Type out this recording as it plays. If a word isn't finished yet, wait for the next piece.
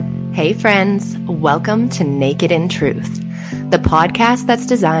Hey friends, welcome to Naked in Truth, the podcast that's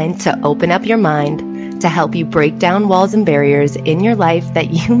designed to open up your mind to help you break down walls and barriers in your life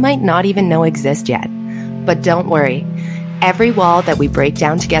that you might not even know exist yet. But don't worry, every wall that we break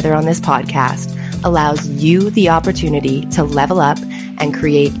down together on this podcast allows you the opportunity to level up and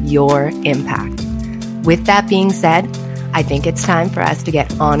create your impact. With that being said, I think it's time for us to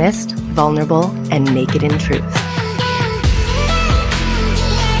get honest, vulnerable, and naked in truth.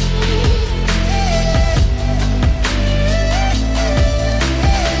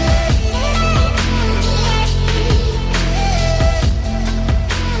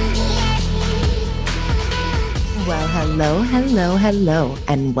 Hello,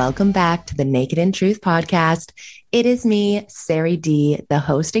 and welcome back to the Naked in Truth podcast. It is me, Sari D, the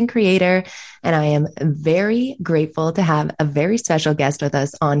host and creator, and I am very grateful to have a very special guest with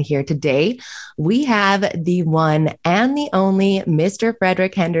us on here today. We have the one and the only Mr.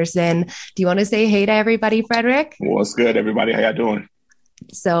 Frederick Henderson. Do you want to say hey to everybody, Frederick? What's good, everybody? How y'all doing?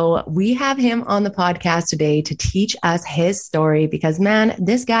 So we have him on the podcast today to teach us his story because, man,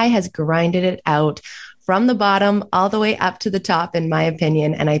 this guy has grinded it out from the bottom all the way up to the top, in my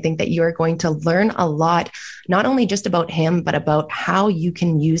opinion. And I think that you are going to learn a lot, not only just about him, but about how you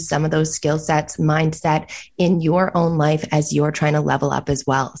can use some of those skill sets, mindset in your own life as you're trying to level up as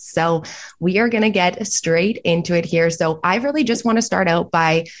well. So we are going to get straight into it here. So I really just want to start out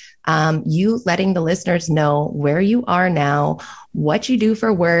by you letting the listeners know where you are now, what you do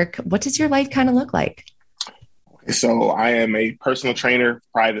for work. What does your life kind of look like? So I am a personal trainer,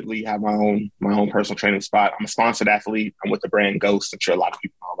 privately have my own personal training spot. I'm a sponsored athlete. I'm with the brand Gangster. I'm sure a lot of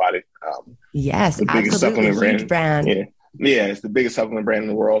people know about it. Yes, the biggest supplement brand. Yeah, it's the biggest supplement brand in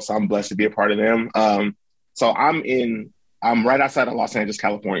the world. So I'm blessed to be a part of them. So I'm right outside of Los Angeles,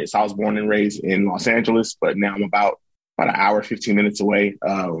 California. So I was born and raised in Los Angeles, but now I'm about an hour, 15 minutes away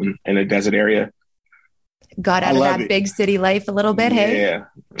in a desert area. Got out of that big city life a little bit, hey? Yeah,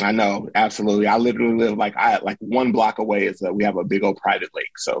 I know. Absolutely. I literally live like 1 block away is that we have a big old private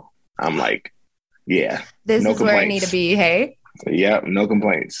lake. So I'm like, yeah. This is where I need to be, hey? Yeah, no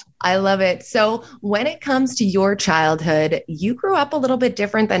complaints. I love it. So when it comes to your childhood, you grew up a little bit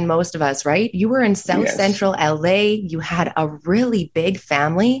different than most of us, right? You were in South Central LA. You had a really big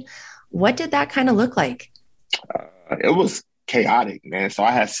family. What did that kind of look like? It was chaotic, man. So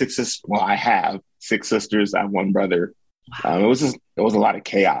I had 6 sisters. Well, I have 6 sisters. I have 1 brother. Wow. It was a lot of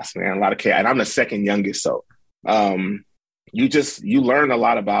chaos, man. A lot of chaos. And I'm the second youngest. So you learn a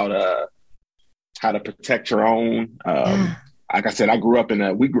lot about how to protect your own. Like I said, I grew up in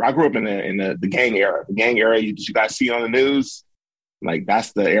the gang era. The gang era you guys see on the news, like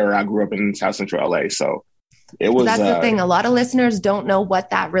that's the era I grew up in South Central LA. So it was. That's the thing. A lot of listeners don't know what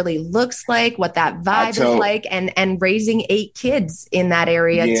that really looks like, what that vibe is like, and raising 8 kids in that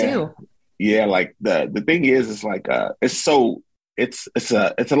area too. Yeah, like the thing is like it's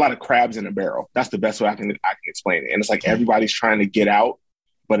a lot of crabs in a barrel. That's the best way I can explain it. And it's like everybody's trying to get out,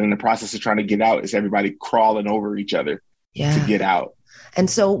 but in the process of trying to get out, it's everybody crawling over each other to get out. And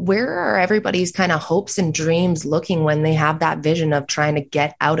so where are everybody's kind of hopes and dreams looking when they have that vision of trying to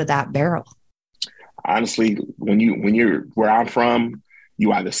get out of that barrel? Honestly, when you're where I'm from,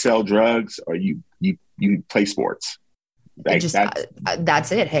 you either sell drugs or you play sports. Like,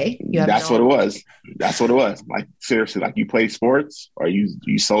 that's it. Hey, what it was. That's what it was. Like seriously, like you play sports or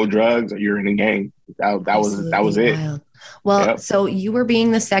you sold drugs or you're in a gang. That was it. Wild. Well, So you were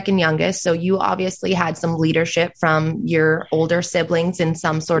being the second youngest. So you obviously had some leadership from your older siblings in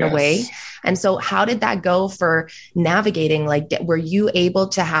some sort of way. And so how did that go for navigating? Like, were you able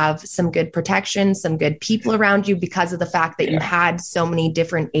to have some good protection, some good people around you because of the fact that you had so many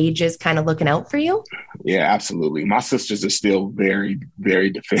different ages kind of looking out for you? Yeah, absolutely. My sisters are still very,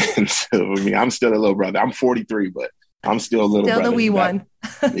 very defensive of me. I'm still a little brother. I'm 43, but I'm still a little brother. Still the wee one.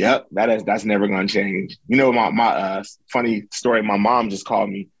 Yep, that's never going to change. You know, my funny story, my mom just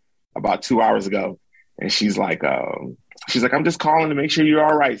called me about 2 hours ago, and she's like, I'm just calling to make sure you're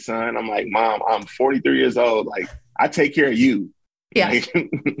all right, son. I'm like, Mom, I'm 43 years old. Like, I take care of you. Yeah.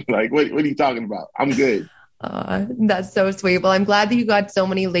 Like what are you talking about? I'm good. That's so sweet. Well, I'm glad that you got so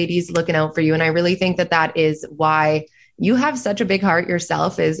many ladies looking out for you. And I really think that is why you have such a big heart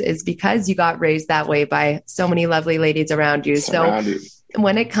yourself is because you got raised that way by so many lovely ladies around you. Surrounded. So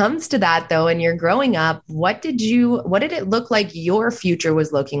when it comes to that though, and you're growing up, what did it look like your future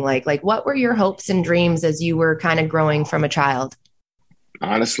was looking like? Like what were your hopes and dreams as you were kind of growing from a child?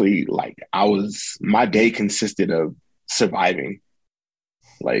 Honestly, like my day consisted of surviving.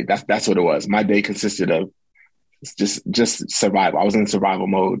 Like that's what it was. My day consisted of just survival. I was in survival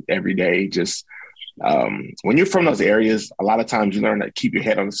mode every day, just when you're from those areas, a lot of times you learn to keep your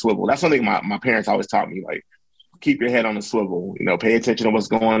head on the swivel. That's one thing my parents always taught me, like, keep your head on the swivel, pay attention to what's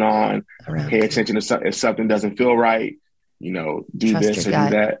going on, Around pay you. attention to if something doesn't feel right, do Trust your this or do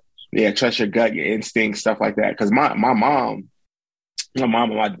gut. that. Yeah, trust your gut, your instincts, stuff like that. Because my mom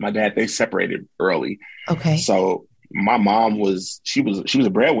and my dad, they separated early. Okay. So my mom she was a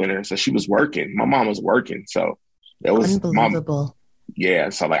breadwinner, so she was working. My mom was working, so it was mom. Unbelievable. Yeah,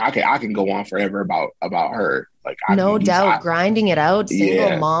 so like I can go on forever about her. Like No doubt. Grinding it out. Single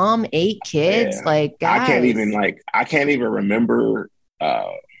yeah, mom, 8 kids. yeah. Like, guys. I can't even remember.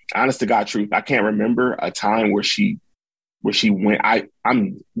 Honest to God, truth, I can't remember a time where she went.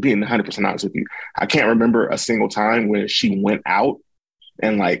 I'm being 100% honest with you. I can't remember a single time where she went out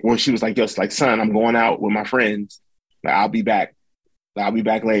and like when she was like, just like, son, I'm going out with my friends. Like, I'll be back. I'll be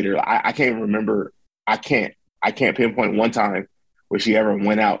back later. I can't remember. I can't pinpoint one time where she ever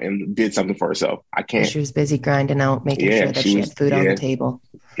went out and did something for herself. I can't. She was busy grinding out, making sure that she had food on the table.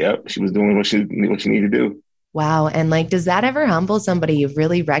 Yep. She was doing what she needed to do. Wow. And like, does that ever humble somebody of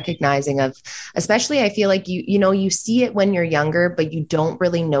really recognizing of, especially I feel like you see it when you're younger, but you don't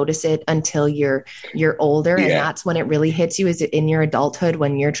really notice it until you're older. Yeah. And that's when it really hits you, is in your adulthood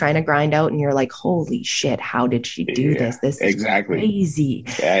when you're trying to grind out and you're like, holy shit, how did she do this? This is crazy.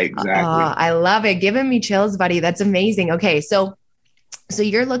 Yeah, exactly. I love it. Giving me chills, buddy. That's amazing. Okay. So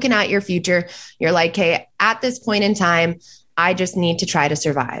you're looking at your future. You're like, hey, at this point in time, I just need to try to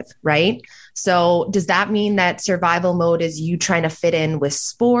survive, right? So does that mean that survival mode is you trying to fit in with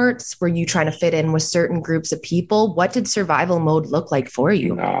sports? Were you trying to fit in with certain groups of people? What did survival mode look like for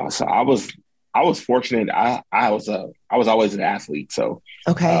you? No, so I was fortunate. I was always an athlete. So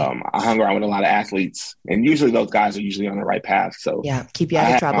okay. I hung around with a lot of athletes, and usually those guys are usually on the right path. So yeah, keep you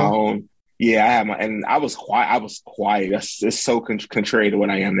out of trouble. I had and I was quiet. It's so contrary to what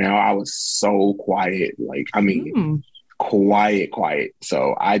I am now. I was so quiet. Like, I mean, quiet.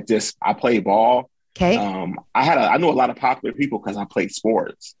 So I played ball. Okay. I knew a lot of popular people because I played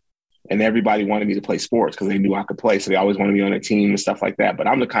sports, and everybody wanted me to play sports because they knew I could play. So they always wanted me on a team and stuff like that. But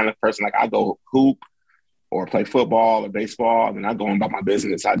I'm the kind of person, like, I go hoop or play football or baseball, and then I go on about my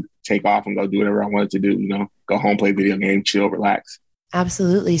business. I take off and go do whatever I wanted to do, go home, play video game, chill, relax.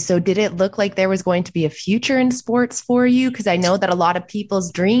 Absolutely. So did it look like there was going to be a future in sports for you? Because I know that a lot of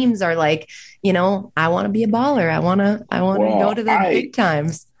people's dreams are like, I want to be a baller. I want to go to the big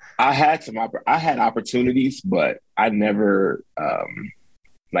times. I had opportunities, but I never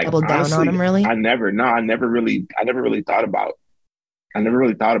doubled down on them, really. I never really thought about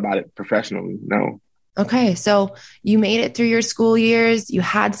it professionally. No. Okay. So you made it through your school years. You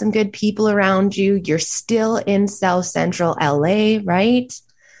had some good people around you. You're still in South Central LA, right?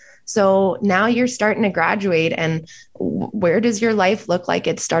 So now you're starting to graduate, and where does your life look like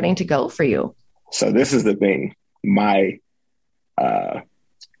it's starting to go for you? So this is the thing. My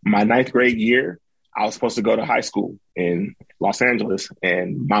ninth grade year, I was supposed to go to high school in Los Angeles,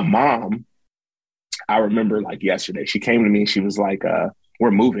 and my mom, I remember like yesterday, she came to me and she was like,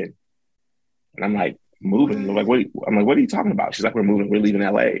 we're moving. And I'm like, moving? I'm like, what are you talking about? She's like, we're moving. We're leaving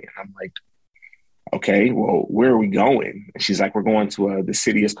LA. And I'm like, okay, well, where are we going? And she's like, we're going to the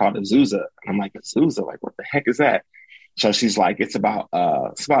city is called Azusa. And I'm like, Azusa? Like, what the heck is that? So she's like, it's about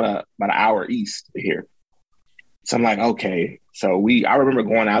an hour east of here. So I'm like, okay. So I remember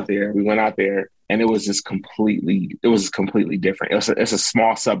going out there. We went out there, and it was completely different. It's a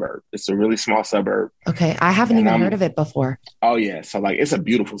small suburb. It's a really small suburb. Okay. I haven't even heard of it before. Oh yeah. So like, it's a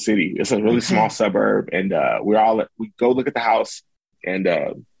beautiful city. It's a really small suburb. And we go look at the house, and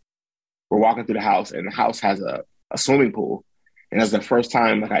we're walking through the house, and the house has a swimming pool. And that's the first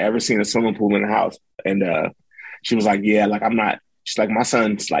time like I ever seen a swimming pool in the house. And she was like, yeah, like she's like, my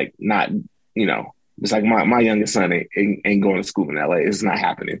son's like not, it's like my youngest son ain't going to school in LA. It's not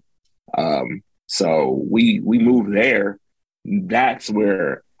happening. So we moved there. That's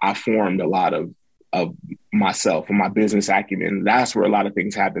where I formed a lot of myself and my business acumen. That's where a lot of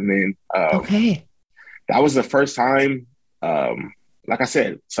things happened then. Okay. That was the first time, like I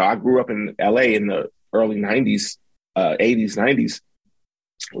said, so I grew up in LA in the early 90s, 80s, 90s.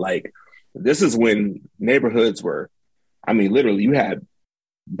 Like, this is when neighborhoods were, I mean, literally you had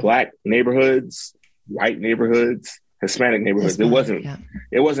Black neighborhoods, white neighborhoods, Hispanic neighborhoods. It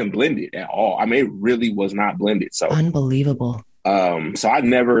wasn't blended at all. I mean, it really was not blended. So unbelievable. So I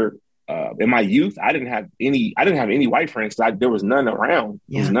never, in my youth, I didn't have any white friends. There was none around.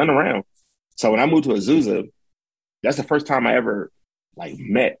 There was none around. So when I moved to Azusa, that's the first time I ever like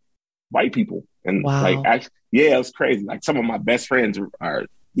met white people. And it was crazy. Like, some of my best friends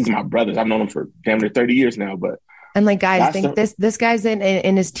these are my brothers. I've known them for damn near 30 years now, but And like, guys, That's think the this guy's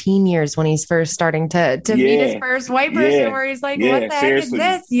in his teen years when he's first starting to meet his yeah, first white person, yeah, where he's like, "What yeah. the heck is Seriously,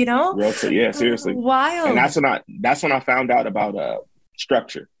 this?" You know, yeah, seriously. And wild. that's when I found out about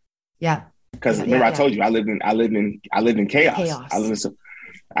structure. Yeah, Because yeah, yeah, remember I yeah. told you I lived in chaos. I lived Chaos. in so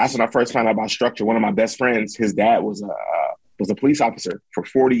That's when I first found out about structure. One of my best friends, his dad was a police officer for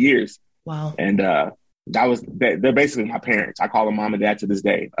 40 years, Wow. and they're basically my parents. I call them mom and dad to this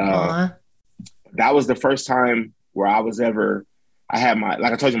day. Aw. That was the first time where I had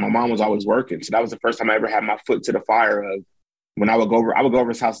like I told you, my mom was always working, so that was the first time I ever had my foot to the fire of when I would go over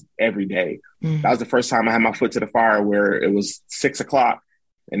his house every day. That Mm. was the first time I had my foot to the fire where it was 6 o'clock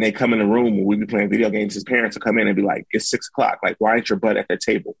and they come in the room and we'd be playing video games. His parents would come in and be like, "It's 6 o'clock. Like, why ain't your butt at the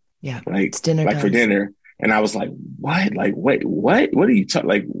table? Yeah, Like, it's dinner for time. dinner?" And I was like, "What? Like, wait, what? What are you talking?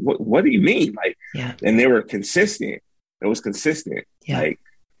 Like, what do you mean? Like?" Yeah, And they were consistent. It was consistent. yeah. Like,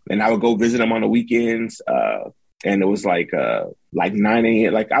 and I would go visit him on the weekends. And it was like 9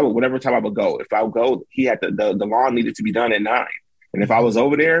 a.m. Like I would, whatever time I would go. If I would go, he had the lawn needed to be done at 9. And if I was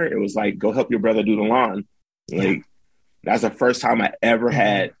over there, it was like, go help your brother do the lawn. Yeah. Like that's the first time I ever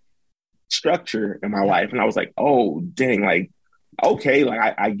had structure in my life. And I was like, oh dang, like, okay,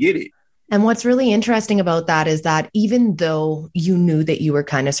 like I get it. And what's really interesting about that is that even though you knew that you were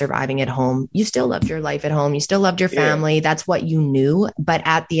kind of surviving at home, you still loved your life at home. You still loved your Yeah. family. That's what you knew. But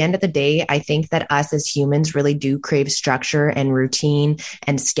at the end of the day, I think that us as humans really do crave structure and routine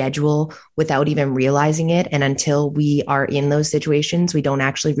and schedule without even realizing it. And until we are in those situations, we don't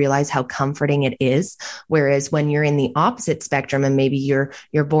actually realize how comforting it is. Whereas when you're in the opposite spectrum and maybe you're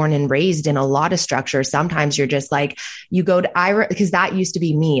born and raised in a lot of structure, sometimes you're just like, you go to Ira, because that used to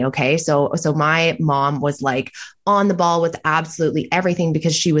be me. Okay. So my mom was like on the ball with absolutely everything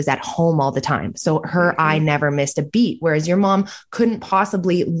because she was at home all the time. So her eye never missed a beat. Whereas your mom couldn't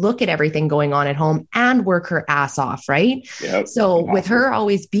possibly look at everything going on at home and work her ass off. Right. Yep. So with her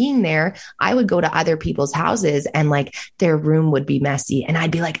always being there, I would go to other people's houses and like their room would be messy. And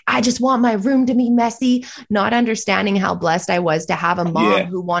I'd be like, I just want my room to be messy, not understanding how blessed I was to have a mom Yeah.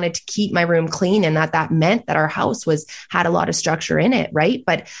 who wanted to keep my room clean and that meant that our house had a lot of structure in it. Right.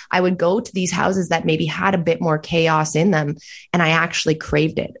 But I would go to these houses that maybe had a bit more chaos in them. And I actually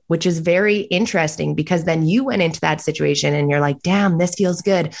craved it, which is very interesting because then you went into that situation and you're like, damn, this feels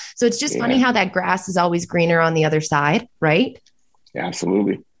good. So it's just funny how that grass is always greener on the other side. Right. Yeah,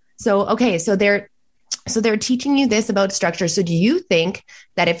 absolutely. So, okay. So they're teaching you this about structure. So do you think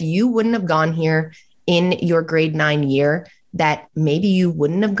that if you wouldn't have gone here in your grade 9 year, that maybe you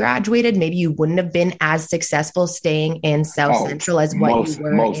wouldn't have graduated, maybe you wouldn't have been as successful staying in South Central as what you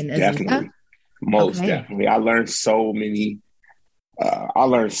were in Azusa? Definitely. Most definitely. I learned so many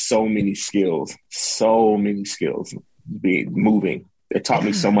skills, being moving. It taught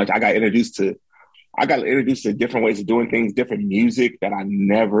me so much. I got introduced to different ways of doing things, different music that I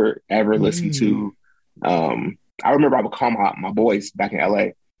never ever listened to. I remember I would call my boys back in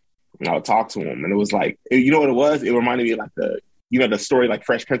LA and I would talk to them, and it was like, you know what it was? It reminded me of like the story like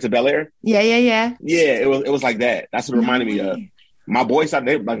Fresh Prince of Bel-Air. Yeah. Yeah, it was like that. That's what it reminded me of. My boys thought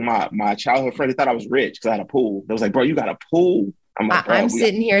like my childhood friends, they thought I was rich because I had a pool. They was like, bro, you got a pool? I'm like, bro, I'm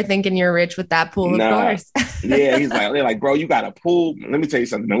sitting here thinking you're rich with that pool, of course. Yeah, they're like, bro, you got a pool? Let me tell you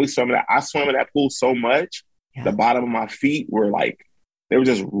something, man. I swam in that pool so much. Yeah. The bottom of my feet were like, they were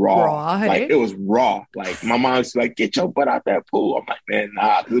just raw. Like it was raw. Like my mom was like, get your butt out that pool. I'm like, man,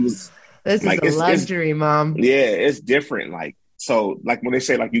 nah. This is a luxury, Mom. Yeah, it's different. Like, so like when they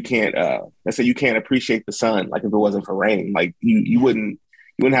say like you can't let's say you can't appreciate the sun, like if it wasn't for rain, like you wouldn't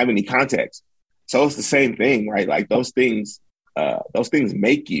have any context. So it's the same thing, right? Like those things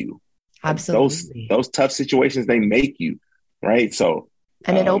make you. Absolutely. Those tough situations, they make you, right? So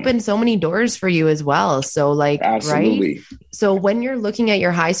and it opened so many doors for you as well. So like, absolutely. Right? So when you're looking at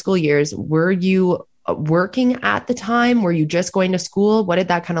your high school years, were you working at the time? Were you just going to school? What did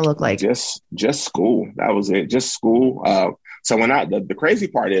that kind of look like? Just school. That was it. Just school. So when the crazy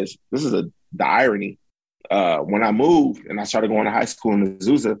part is, this is the irony. When I moved and I started going to high school in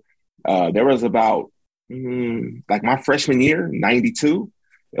Azusa, there was about like my freshman year, 92.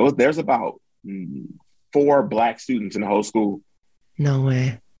 There's about 4 Black students in the whole school. No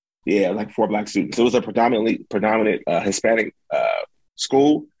way. Yeah, like 4 Black students. It was a predominant Hispanic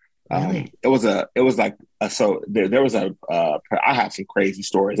school. Really? There was I have some crazy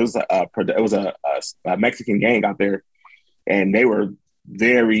stories. It was a Mexican gang out there, and they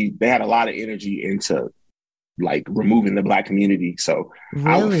had a lot of energy into like removing the Black community. So really?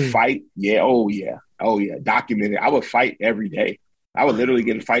 I would fight. Yeah. Oh yeah. Documented. I would fight every day. I would literally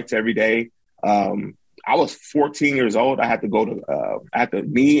get in fights every day. I was 14 years old. I had to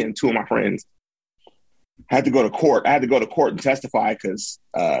me and 2 of my friends had to go to court. I had to go to court and testify because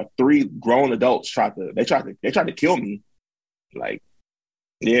three grown adults tried to kill me. Like,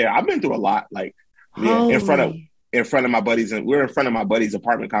 yeah, I've been through a lot. Like, yeah, in front of my buddies, and we're in front of my buddy's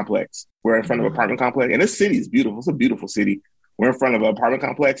apartment complex. We're in front of an apartment complex, and this city is beautiful. It's a beautiful city. We're in front of an apartment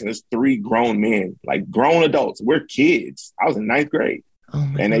complex, and there's three grown men, like grown adults. We're kids. I was in ninth grade,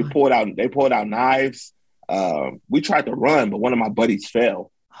 and they pulled out knives. We tried to run, but one of my buddies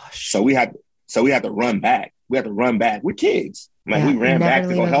fell, so we had to run back. We're kids. Like, we ran back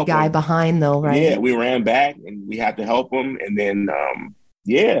to go help the guy him. behind though, right? Yeah, we ran back and we had to help him. And then,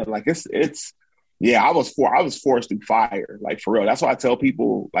 like I was forced through fire, like, for real. That's why I tell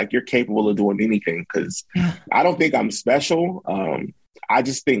people, like, you're capable of doing anything, because I don't think I'm special. I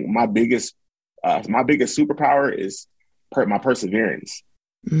just think my biggest superpower is my perseverance.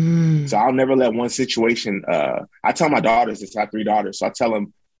 So I'll never let one situation. I tell my daughters this. I have 3 daughters, so I tell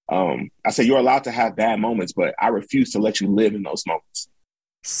them, I say, you're allowed to have bad moments, but I refuse to let you live in those moments.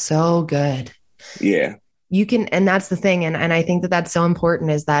 So good. Yeah. You can, and that's the thing. And I think that that's so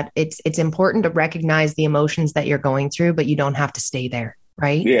important, is that it's important to recognize the emotions that you're going through, but you don't have to stay there.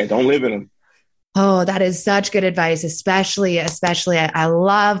 Right. Yeah. Don't live in them. Oh, that is such good advice, especially I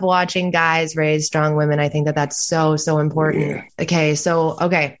love watching guys raise strong women. I think that that's so important. Yeah. Okay.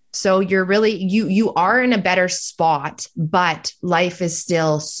 So you're really, you are in a better spot, but life is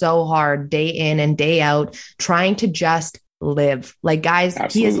still so hard day in and day out, trying to just live. Like, guys,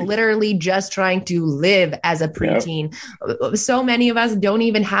 Absolutely. He is literally just trying to live as a preteen. Yep. So many of us don't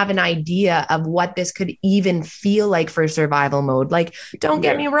even have an idea of what this could even feel like for survival mode. Like, don't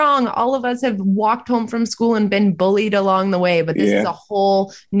get me wrong, all of us have walked home from school and been bullied along the way, but this is a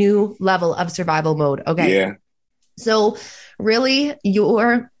whole new level of survival mode. Okay. Yeah. So really,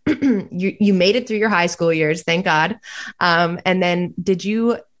 you made it through your high school years, thank God. And then did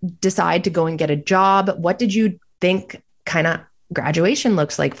you decide to go and get a job? What did you think kind of graduation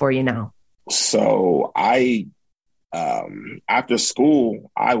looks like for you now? So I, after school,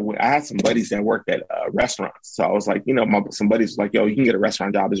 I had some buddies that worked at restaurants. So I was like, some buddies were like, yo, you can get a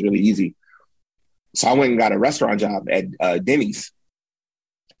restaurant job. It's really easy. So I went and got a restaurant job at Denny's.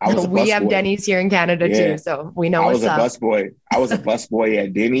 We have Denny's here in Canada too, so we know what's up. I was a busboy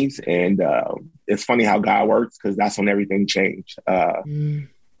at Denny's, and it's funny how God works, because that's when everything changed.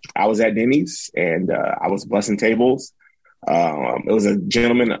 I was at Denny's, and I was bussing tables. It was a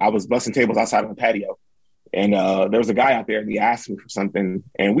gentleman. I was bussing tables outside of a patio, and there was a guy out there, and he asked me for something,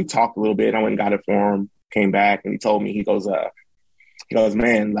 and we talked a little bit. I went and got it for him. Came back, and he told me, he goes,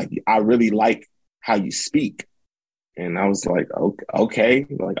 man, like, I really like how you speak. And I was like, okay,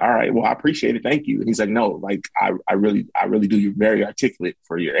 like, all right, well, I appreciate it. Thank you. And he's like, no, like, I really do. You're very articulate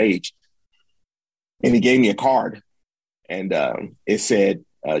for your age. And he gave me a card, and it said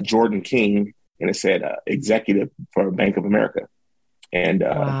Jordan King, and it said executive for Bank of America. And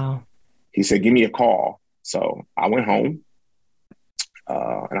wow. He said, give me a call. So I went home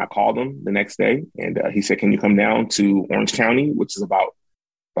and I called him the next day. And he said, can you come down to Orange County, which is about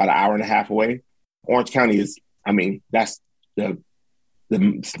an hour and a half away. Orange County is, that's the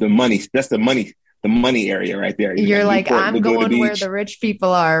money. That's the money area right there. You're like, Newport, I'm Laguna going Beach, where the rich people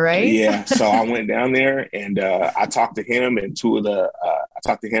are, right? Yeah. So I went down there, and I talked to him and I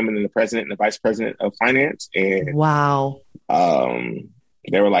talked to him and then the president and the vice president of finance. And wow.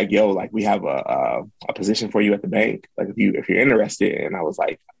 They were like, yo, like, we have a position for you at the bank. Like, if you're interested. And I was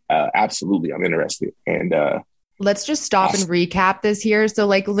like, absolutely, I'm interested. And let's just stop and recap this here. So,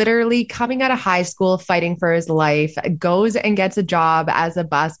 like, literally coming out of high school, fighting for his life, goes and gets a job as a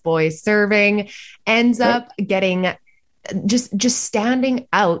busboy serving, ends up getting just standing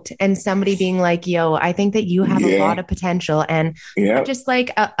out, and somebody being like, yo, I think that you have a lot of potential, and not just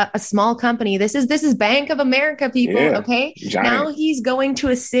like a small company. This is Bank of America, people. Okay. Giant. Now he's going to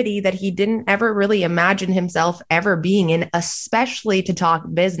a city that he didn't ever really imagine himself ever being in, especially to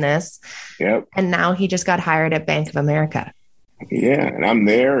talk business. Yep. And now he just got hired at Bank of America. Yeah. And I'm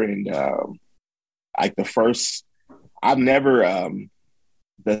there, and like the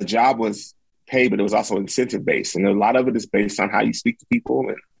job was paid, but it was also incentive based, and a lot of it is based on how you speak to people.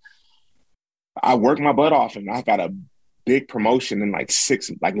 And I worked my butt off, and I got a big promotion in less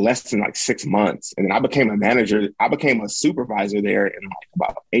than 6 months, and then I became a manager. I became a supervisor there in like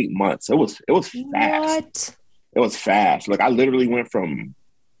about 8 months. It was fast. What? It was fast. Like, I literally went from.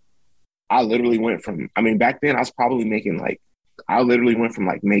 I mean, back then I was probably making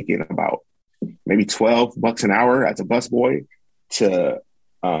making about maybe $12 an hour as a busboy to.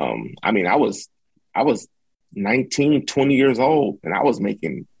 I was 19, 20 years old, and I was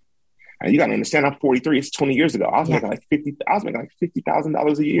making, and you got to understand, I'm 43. It's 20 years ago. I was making like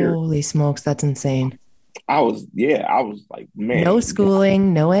 $50,000 a year. Holy smokes. That's insane. I was like, No man,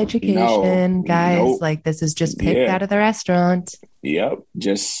 schooling, no no, education, guys. nope, Like this is just picked yeah, out of the restaurant. yep,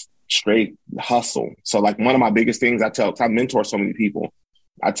 just straight hustle. So like one of my biggest things I tell, 'cause I mentor so many people,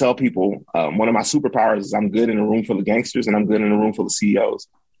 I tell people one of my superpowers is I'm good in a room full of gangsters and I'm good in a room full of CEOs.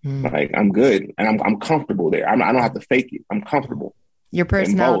 Mm. Like I'm good and I'm comfortable there. I don't have to fake it. I'm comfortable Your in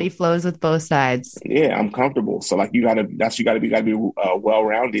personality both. flows with both sides. Yeah, I'm comfortable. So like you gotta be well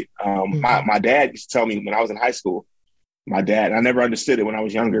rounded. Mhm. My dad used to tell me when I was in high school. My dad, I never understood it when I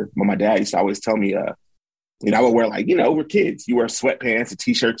was younger, but my dad used to always tell me, I would wear like, we're kids. You wear sweatpants and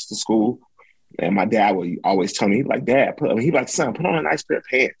t-shirts to school. And my dad would always tell me, like, Dad, he'd be like, son, put on a nice pair of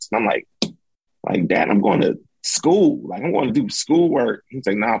pants. And I'm like, Dad, I'm going to school. Like, I'm going to do schoolwork. He's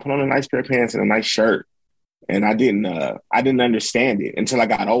like, nah, put on a nice pair of pants and a nice shirt. And I didn't understand it until I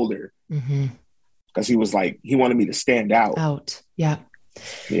got older Mm-hmm. because he was like, he wanted me to stand out. Out. Yeah.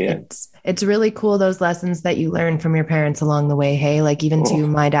 Yeah. It's really cool, those lessons that you learn from your parents along the way. Hey, like even to Oh.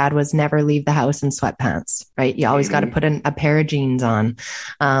 my dad was never leave the house in sweatpants, right? You always got to put a pair of jeans on.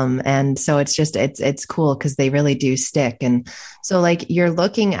 And so it's cool because they really do stick. And so like you're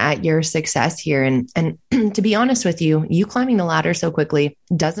looking at your success here and to be honest with you, you climbing the ladder so quickly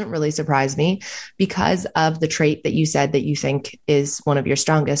doesn't really surprise me because of the trait that you said that you think is one of your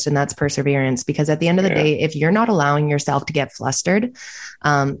strongest, and that's perseverance. Because at the end of the Yeah. day, if you're not allowing yourself to get flustered,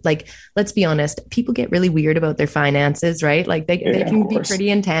 like let's be honest, people get really weird about their finances, right? Like they can be pretty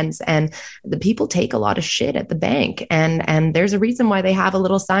intense, and the people take a lot of shit at the bank. And there's a reason why they have a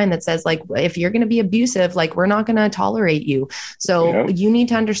little sign that says, like, if you're going to be abusive, like we're not going to tolerate you. So you need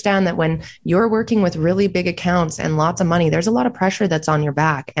to understand that when you're working with really big accounts and lots of money, there's a lot of pressure that's on your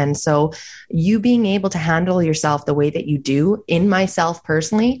back. And so you being able to handle yourself the way that you do, in myself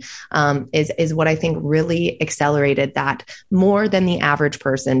personally, is what I think really accelerated that more than the average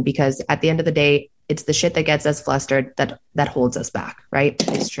person, because at the end of the day, it's the shit that gets us flustered that holds us back, right?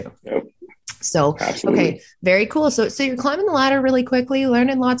 It's true. Yep. So, Absolutely. Okay, very cool. So you're climbing the ladder really quickly,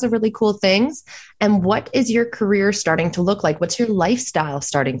 learning lots of really cool things. And what is your career starting to look like? What's your lifestyle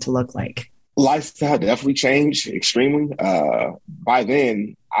starting to look like? Lifestyle definitely changed extremely. By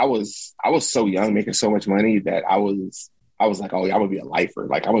then, I was so young, making so much money that I was like, oh yeah, I'm gonna be a lifer.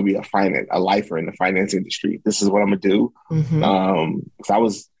 Like I'm gonna be a lifer in the finance industry. This is what I'm gonna do. Mm-hmm.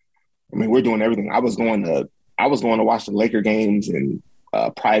 Because we're doing everything. I was going to watch the Laker games and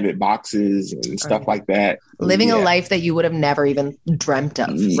private boxes and stuff like that. Living a life that you would have never even dreamt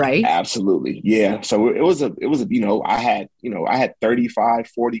of, right? Absolutely. Yeah. So it was I had 35,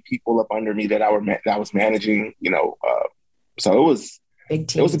 40 people up under me that I was managing, so Big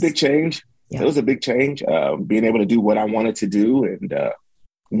teams. it was a big change. Yeah. It was a big change, being able to do what I wanted to do and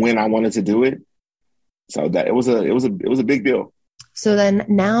when I wanted to do it. So that it was a big deal. So then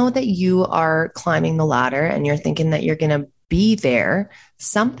now that you are climbing the ladder and you're thinking that you're going to be there,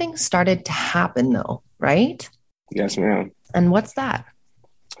 something started to happen though, right? Yes, ma'am. And what's that?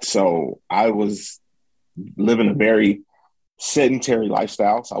 So I was living a very sedentary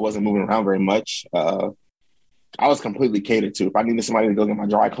lifestyle. So I wasn't moving around very much. I was completely catered to. If I needed somebody to go get my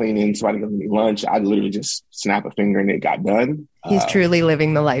dry cleaning, somebody to go get me lunch, I'd literally just snap a finger and it got done. He's truly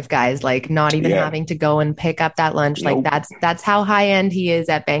living the life, guys. Like not even having to go and pick up that lunch. Nope. Like that's how high end he is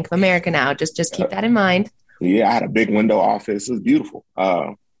at Bank of America now. Just keep that in mind. Yeah, I had a big window office. It was beautiful.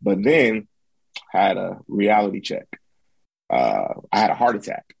 But then I had a reality check. I had a heart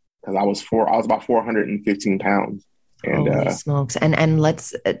attack because I was about 415 pounds. And holy smokes. And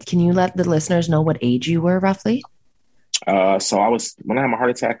can you let the listeners know what age you were roughly? So when I had my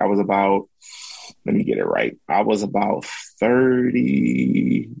heart attack, I was about, let me get it right. I was about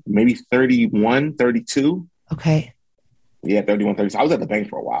 30, maybe 31, 32. Okay. Yeah, 31, 32. I was at the bank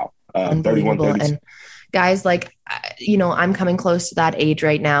for a while. 31, 32. And guys, like, I'm coming close to that age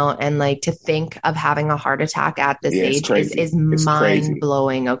right now. And like to think of having a heart attack at this age is mind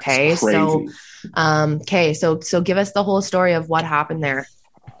blowing. Okay. So, So give us the whole story of what happened there.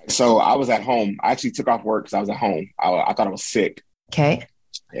 So I was at home. I actually took off work because I was at home. I thought I was sick. Okay.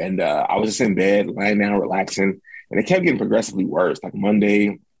 And I was just in bed, laying down, relaxing. And it kept getting progressively worse, like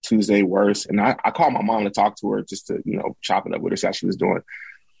Monday, Tuesday, worse. And I called my mom to talk to her just to, chop it up with her, see how she was doing.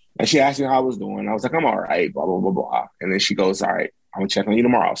 And she asked me how I was doing. I was like, I'm all right, blah, blah, blah, blah. And then she goes, all right, I'm going to check on you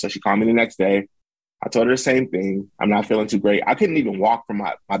tomorrow. So she called me the next day. I told her the same thing. I'm not feeling too great. I couldn't even walk from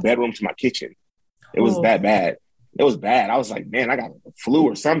my bedroom to my kitchen. It was that bad. It was bad. I was like, man, I got the flu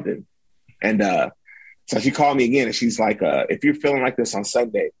or something. And so she called me again and she's like, if you're feeling like this on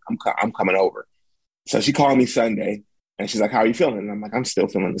Sunday, I'm coming over. So she called me Sunday and she's like, how are you feeling? And I'm like, I'm still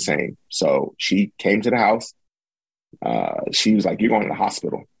feeling the same. So she came to the house. She was like, you're going to the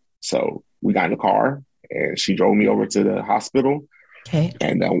hospital. So we got in the car and she drove me over to the hospital. Okay.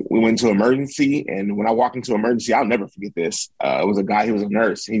 And we went to emergency. And when I walked into emergency, I'll never forget this. It was a guy, he was a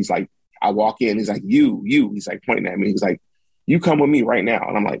nurse. He's like, I walk in, he's like, you, he's like pointing at me. He's like, you come with me right now.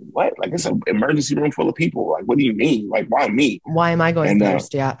 And I'm like, what? Like, it's an emergency room full of people. Like, what do you mean? Like, why me? Why am I going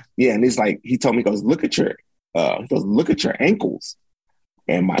first? Yeah. Yeah. And he's like, he told me, he goes, look at your ankles.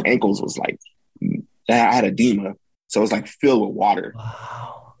 And my ankles was like, I had edema. So it was like filled with water.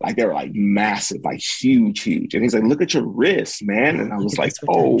 Wow. Like they were like massive, like huge. And he's like, look at your wrists, man. And I was like,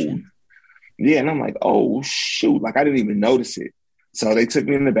 oh, yeah. And I'm like, oh, shoot. Like I didn't even notice it. So they took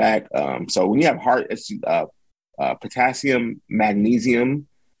me in the back. So when you have heart, it's potassium, magnesium.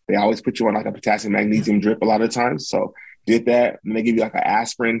 They always put you on like a potassium magnesium drip a lot of times. So did that. And they give you like an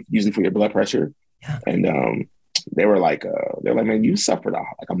aspirin, usually for your blood pressure. Yeah. And they were like, man, you suffered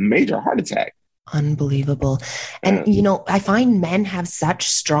a major heart attack. Unbelievable. And, I find men have such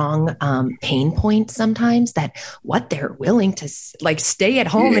strong pain points sometimes that what they're willing to like stay at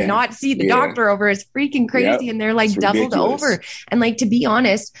home and not see the doctor over is freaking crazy. Yep. And they're like doubled over. And like, to be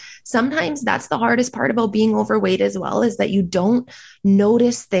honest, sometimes that's the hardest part about being overweight as well, is that you don't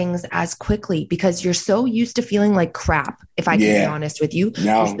notice things as quickly because you're so used to feeling like crap. If I can be honest with you,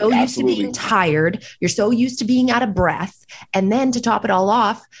 you're so used to being tired. You're so used to being out of breath. And then to top it all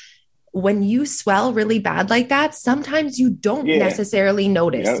off, when you swell really bad like that, sometimes you don't necessarily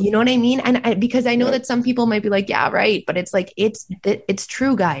notice, you know what I mean? And because I know that some people might be like, yeah, right. But it's like, it's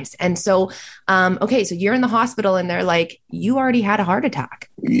true, guys. And so, okay. So you're in the hospital and they're like, you already had a heart attack.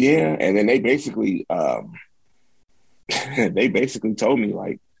 Yeah. And then they basically told me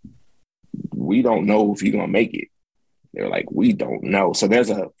like, we don't know if you're going to make it. They're like, we don't know. So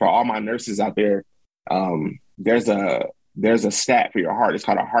for all my nurses out there, there's a stat for your heart. It's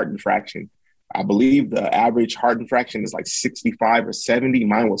called a heart infraction. I believe the average heart infraction is like 65 or 70.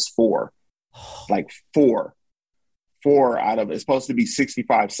 Mine was 4. Like 4. 4 out of, it's supposed to be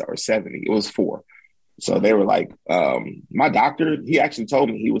 65 or 70. It was 4. So they were like, my doctor, he actually told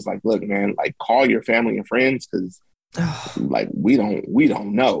me, he was like, look, man, like call your family and friends because like we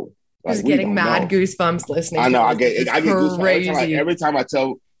don't know. Like, just getting mad goosebumps listening. I know. I get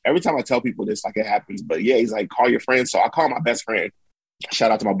goosebumps every time I tell people this, like it happens. But yeah, he's like, call your friends. So I call my best friend.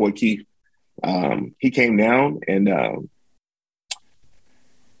 Shout out to my boy Keith. He came down and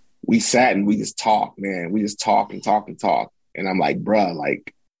we sat and we just talked, man. We just talk. And I'm like, bro,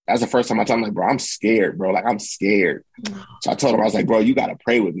 like that's the first time I told him, like, bro, I'm scared, bro. Like I'm scared. So I told him, I was like, bro, you gotta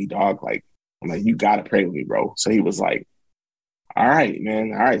pray with me, dog. Like, I'm like, you gotta pray with me, bro. So he was like, all right,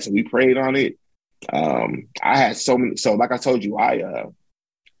 man. All right. So we prayed on it. I had so like I told you,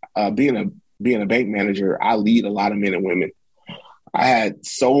 being a bank manager, I lead a lot of men and women. I had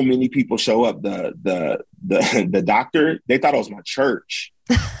so many people show up. The doctor, they thought it was my church.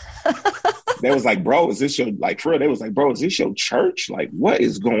 They was like, bro, is this your, like, for real? They was like, bro, is this your church? Like, what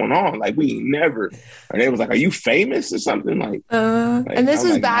is going on? Like, we never, or they was like, are you famous or something? Like, and this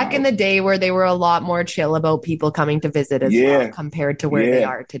was like, back in the day where they were a lot more chill about people coming to visit as well compared to where they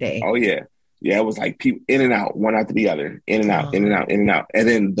are today. Oh yeah. Yeah, it was like people in and out, one after the other, in and out, in and out, in and out. And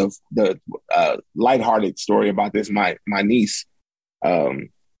then the lighthearted story about this, my niece,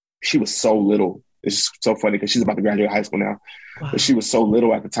 she was so little. It's so funny because she's about to graduate high school now, but she was so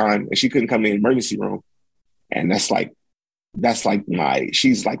little at the time, and she couldn't come to the emergency room. And she's like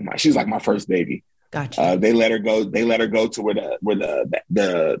my first baby. Gotcha. They let her go. They let her go to where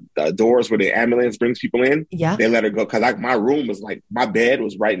the doors where the ambulance brings people in. Yeah. They let her go because my room was like, my bed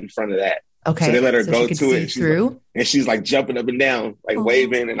was right in front of that. Okay. So they let her go to it. And she's like jumping up and down, like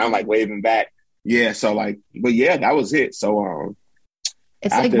waving, and I'm like waving back. Yeah. So like, but yeah, that was it. So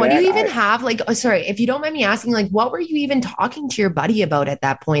it's like, what do you even have? Like, sorry, if you don't mind me asking, like, what were you even talking to your buddy about at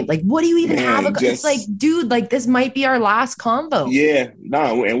that point? Like, what do you even have? It's like, dude, like this might be our last combo. Yeah,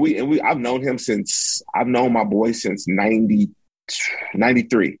 no, and I've known my boy since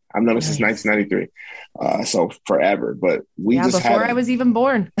 93. I've known him since 1993. So forever, but we just before I was even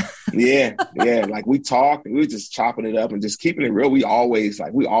born. yeah. Like we talked and we were just chopping it up and just keeping it real. We always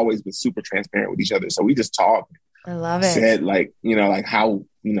been super transparent with each other. So we just talked. I love it. Said like, like how,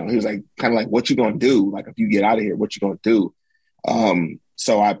 he was like, kind of like, what you going to do? Like, if you get out of here, what you going to do?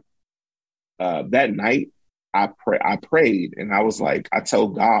 So that night I prayed and I was like, I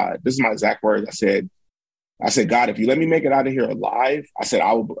told God, this is my exact words. I said, God, if you let me make it out of here alive, I said,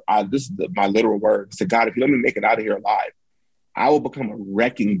 this is my literal word. I said, God, if you let me make it out of here alive, I will become a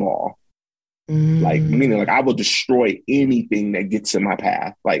wrecking ball. Like, meaning like I will destroy anything that gets in my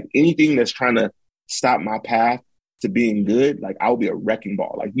path. Like anything that's trying to stop my path to being good, like I will be a wrecking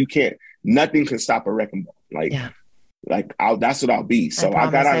ball. Like nothing can stop a wrecking ball. Like, that's what I'll be. So I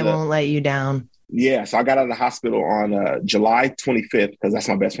got out. I won't let you down. yeah, so I got out of the hospital on July 25th because that's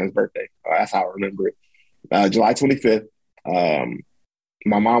my best friend's birthday. That's how I remember it. July 25th.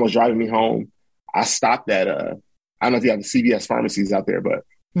 My mom was driving me home. I stopped at I don't know if you have the CVS pharmacies out there, but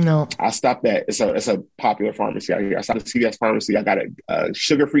No. I stopped at it's a popular pharmacy out here. I stopped at CVS pharmacy. I got a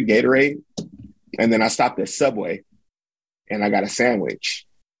sugar-free Gatorade, and then I stopped at Subway, and I got a sandwich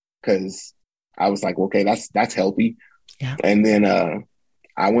because I was like, okay, that's healthy. Yeah. And then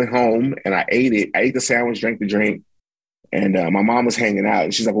I went home and I ate it. I ate the sandwich, drank the drink, and my mom was hanging out.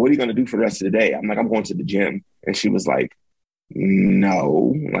 And she's like, well, what are you going to do for the rest of the day? I'm like, I'm going to the gym. And she was like,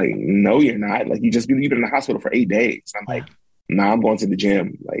 no, you're not. Like, you've been in the hospital for 8 days. I'm like, no, I'm going to the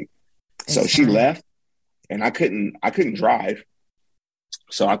gym. Like, so she left, and I couldn't drive.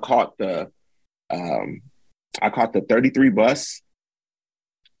 So I caught the 33 bus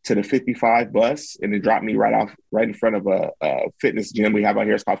to the 55 bus, and it dropped me right in front of a fitness gym we have out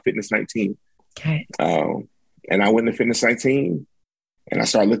here. It's called Fitness 19. Okay. And I went to Fitness 19, and I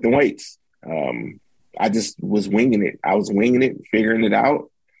started lifting weights. I just was winging it. I was winging it, figuring it out.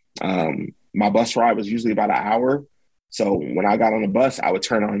 My bus ride was usually about an hour. So when I got on the bus, I would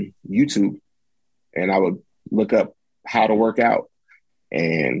turn on YouTube and I would look up how to work out.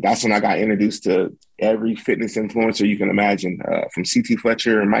 And that's when I got introduced to every fitness influencer you can imagine, from CT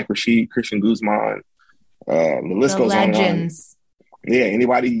Fletcher, Mike Rashid, Christian Guzman. The list goes on and on. Yeah,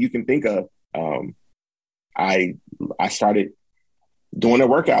 anybody you can think of. I started doing their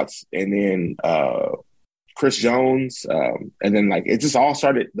workouts, and then Chris Jones, and then like it just all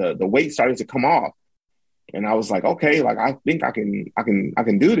started. The weight started to come off, and I was like, okay, like I think I can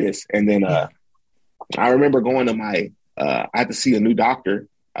do this. And then I remember going to I had to see a new doctor.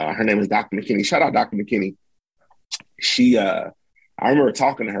 Her name is Dr. McKinney. Shout out Dr. McKinney. She, I remember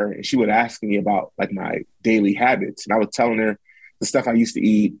talking to her, and she would ask me about like my daily habits, and I was telling her the stuff I used to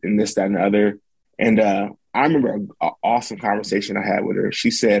eat and this, that, and the other. And I remember an awesome conversation I had with her. She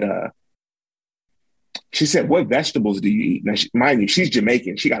said, "What vegetables do you eat?" Now, mind you, she's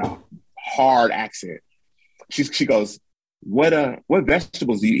Jamaican. She got a hard accent. She goes, "What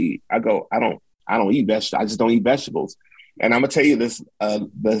vegetables do you eat?" I go, I don't eat vegetables. I just don't eat vegetables. And I'm gonna tell you this,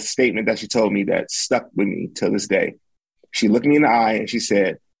 the statement that she told me that stuck with me till this day. She looked me in the eye and she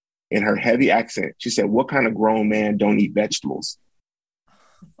said, in her heavy accent, she said, "What kind of grown man don't eat vegetables?"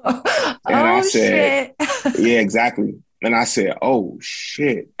 And I said, shit. Yeah, exactly. And I said, oh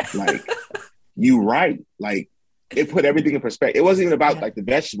shit, like you right. Like it put everything in perspective. It wasn't even about like the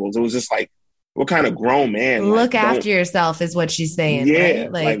vegetables. It was just like, what kind of grown man? Look after yourself is what she's saying. Yeah,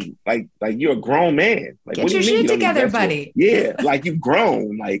 right? like you're a grown man. Like, get your shit together, buddy. Yeah, like you've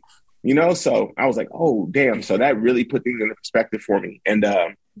grown. Like, you know. So I was like, oh damn. So that really put things into perspective for me. And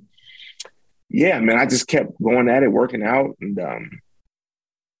yeah, man, I just kept going at it, working out, and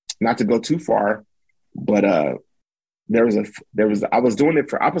not to go too far, but I was doing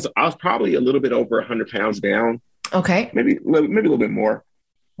it I was probably a little bit over 100 pounds down. Okay, maybe a little bit more.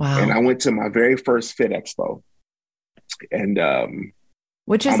 Wow. And I went to my very first Fit Expo, and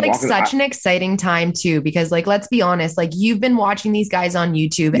which is like such an exciting time too, because like, let's be honest, like you've been watching these guys on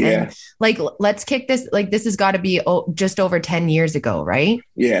YouTube, and like, let's kick this, like this has got to be just over 10 years ago, right?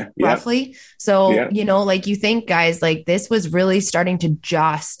 Yeah. Roughly. So, you know, like you think guys, like this was really starting to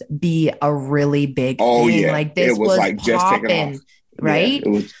just be a really big thing. Yeah. Like this was like just taking off. Right? Yeah, it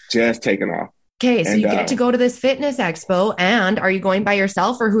was just taking off. Okay, so you get to go to this fitness expo, and are you going by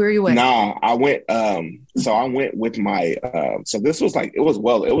yourself or who are you with? Nah, I went. So I went with my. So this was like it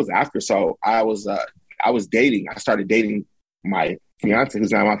was after. So I was dating. I started dating my fiance,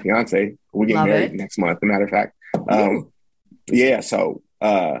 who's now my fiance. We're getting married next month. As a matter of fact, yeah. So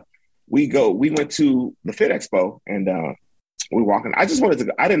we went to the Fit Expo, and we walking. I just wanted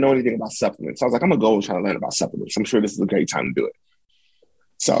to. I didn't know anything about supplements. So I was like, I'm gonna go and try to learn about supplements. I'm sure this is a great time to do it.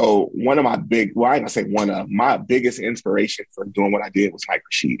 So my biggest inspiration for doing what I did was Mike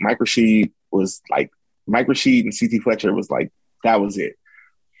Rashid. Mike Rashid and CT Fletcher was like, that was it.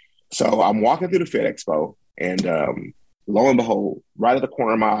 So I'm walking through the Fit Expo, and lo and behold, right at the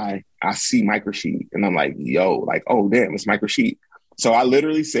corner of my eye, I see Mike Rashid, and I'm like, yo, like, oh damn, it's Mike Rashid. So I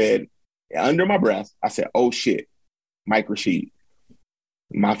literally said, under my breath, I said, oh shit, Mike Rashid.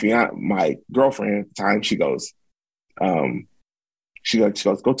 My girlfriend at the time, she goes,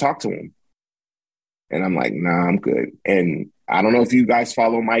 go talk to him. And I'm like, nah, I'm good. And I don't know if you guys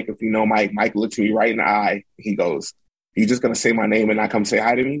follow Mike. If you know Mike, Mike looks me right in the eye. He goes, you just going to say my name and not come say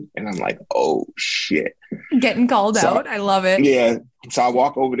hi to me? And I'm like, oh, shit. Getting called out. I love it. Yeah. So I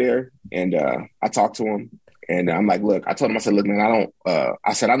walk over there and I talk to him. And I'm like, look, I told him, I said, look, man, I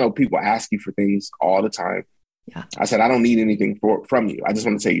know people ask you for things all the time. Yeah. I said, I don't need anything from you. I just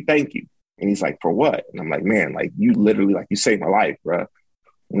want to tell you thank you. And he's like, for what? And I'm like, man, like you literally, like you saved my life, bro.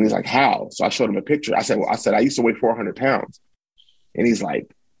 And he's like, how? So I showed him a picture. I said, I used to weigh 400 pounds. And he's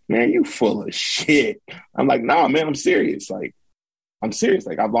like, man, you full of shit. I'm like, nah, man, I'm serious. Like, I'm serious.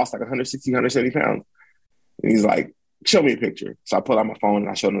 Like I've lost like 160, 170 pounds. And he's like, show me a picture. So I pulled out my phone and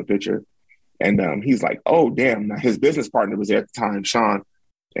I showed him a picture. And he's like, oh, damn. Now his business partner was there at the time, Sean.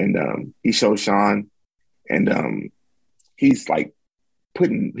 And he showed Sean. And he's like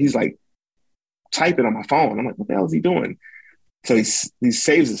typing on my phone. I'm like, what the hell is he doing? So he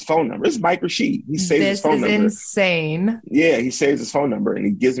saves his phone number. It's Mike Rashid. He saves his phone number. This is insane. Yeah, he saves his phone number and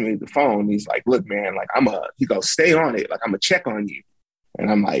he gives me the phone. He's like, look, man, like he goes, stay on it. Like I'm gonna check on you. And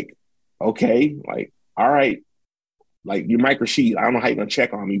I'm like, okay, like, all right. Like you're Mike Rashid. I don't know how you're gonna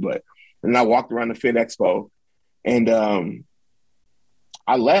check on me, but and I walked around the Fit Expo and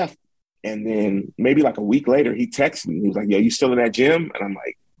I left. And then maybe like a week later, he texted me. He was like, yo, you still in that gym? And I'm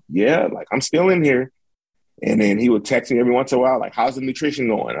like, yeah, like I'm still in here. And then he would text me every once in a while, like, how's the nutrition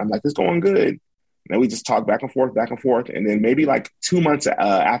going? I'm like, it's going good. And then we just talk back and forth. And then maybe like 2 months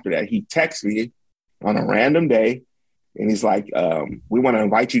after that, he texts me on a random day. And he's like, we want to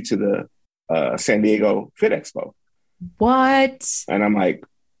invite you to the San Diego Fit Expo. What? And I'm like,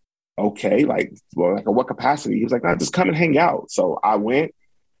 okay, like, well, like, at what capacity? He was like, no, just come and hang out. So I went.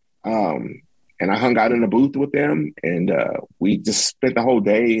 And I hung out in the booth with them and we just spent the whole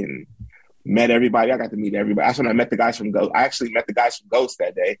day and met everybody. I got to meet everybody. That's when I met the guys from Ghost. I actually met the guys from Ghost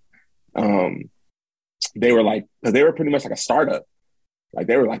that day. They were like, because they were pretty much like a startup. Like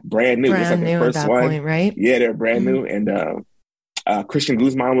they were like brand new. It was like the first one. Point, right? Yeah, they were brand new. And Christian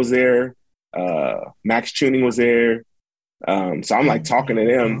Guzman was there. Max Tuning was there. So I'm like talking to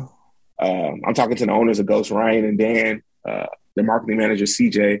them. I'm talking to the owners of Ghost, Ryan and Dan, the marketing manager,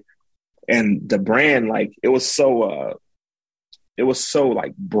 CJ. And the brand, like, it was so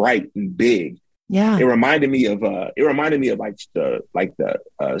like bright and big. Yeah. It reminded me of like the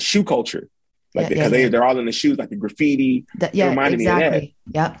shoe culture. Like, because they're all in the shoes, like the graffiti. It reminded me of that.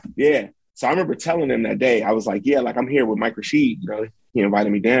 Yep. Yeah. So I remember telling them that day, I was like, yeah, like I'm here with Mike Rashid, you know, he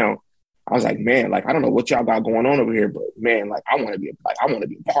invited me down. I was like, man, like, I don't know what y'all got going on over here, but man, like, I want to be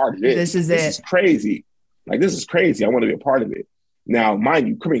a part of this. This is crazy. Like, this is crazy. I want to be a part of it. Now, mind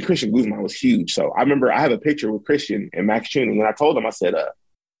you, Christian Guzman was huge. So I remember I have a picture with Christian and Max Tuning. When I told him, I said,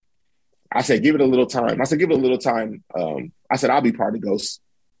 give it a little time. I said, I'll be part of Ghost.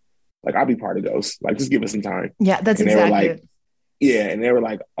 Like, I'll be part of Ghost. Like, just give us some time. Yeah, that's exactly it. Yeah. And they were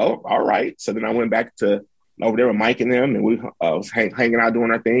like, oh, all right. So then I went back to over there with Mike and them, and we was hanging out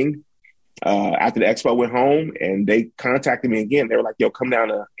doing our thing. After the expo, went home, and they contacted me again. They were like, yo, come down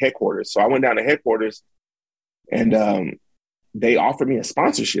to headquarters. So I went down to headquarters, and they offered me a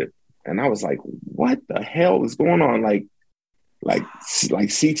sponsorship. And I was like, what the hell is going on? Like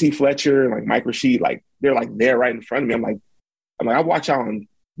CT Fletcher, like Mike Rashid, like they're like there right in front of me. I'm like, I watch y'all on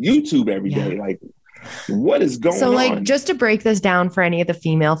YouTube every day. Like, what is going on? So like, just to break this down for any of the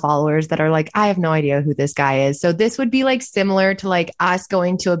female followers that are like, I have no idea who this guy is. So this would be like similar to like us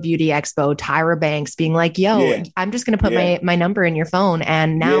going to a beauty expo, Tyra Banks being like, yo, I'm just going to put my number in your phone.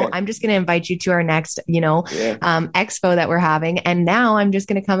 And now I'm just going to invite you to our next, expo that we're having. And now I'm just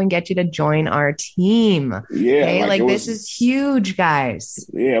going to come and get you to join our team. Yeah. Okay? Like this is huge, guys.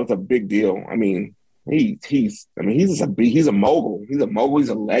 Yeah. It was a big deal. I mean, he's a mogul. He's a mogul. He's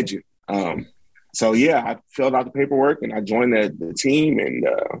a legend. So yeah, I filled out the paperwork and I joined the team. And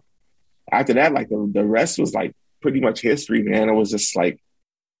after that, like the rest was like pretty much history, man. It was just like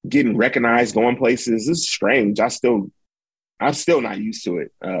getting recognized, going places. It's strange. I'm still not used to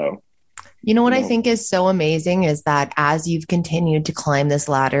it. You know what I think is so amazing is that as you've continued to climb this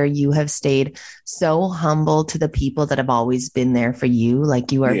ladder, you have stayed so humble to the people that have always been there for you.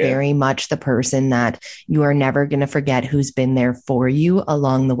 Like you are very much the person that you are never going to forget who's been there for you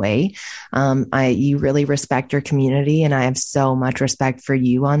along the way. You really respect your community, and I have so much respect for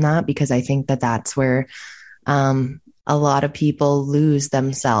you on that, because I think that that's where, a lot of people lose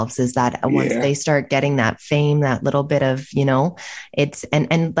themselves, is that once they start getting that fame, that little bit of, it's,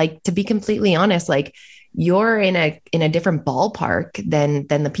 and like, to be completely honest, like you're in a different ballpark than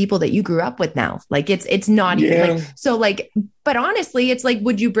the people that you grew up with now. Like it's not even like, so like, but honestly, it's like,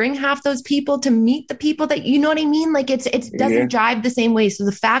 would you bring half those people to meet the people that, you know what I mean? Like it doesn't jive the same way. So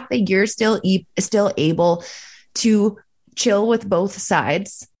the fact that you're still able to chill with both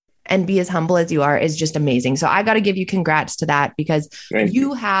sides and be as humble as you are is just amazing. So I got to give you congrats to that, because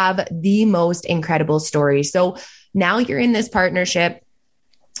you have the most incredible story. So now you're in this partnership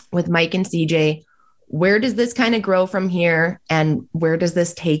with Mike and CJ. Where does this kind of grow from here? And where does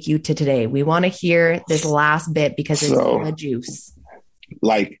this take you to today? We want to hear this last bit because it's the juice.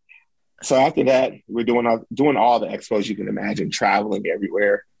 Like So after that, we're doing all the expos you can imagine, traveling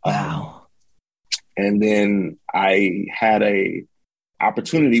everywhere. Wow. And then I had a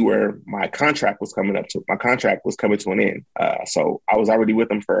opportunity where my contract was coming to an end. So I was already with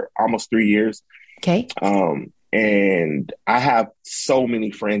them for almost 3 years. Okay. And I have so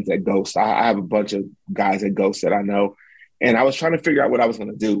many friends at Ghost. I have a bunch of guys at Ghost that I know. And I was trying to figure out what I was going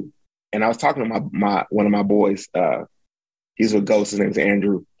to do. And I was talking to my one of my boys. He's with Ghost. His name's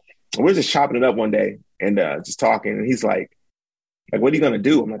Andrew. And we're just chopping it up one day and just talking. And he's like, what are you going to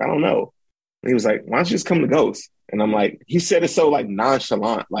do? I'm like, I don't know. And he was like, why don't you just come to Ghost? And I'm like, he said it so like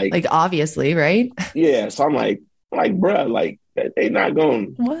nonchalant, like obviously, right? Yeah. So I'm like, bruh, like they not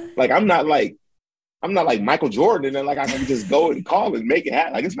going, like, I'm not like Michael Jordan. And then like, I can just go and call and make it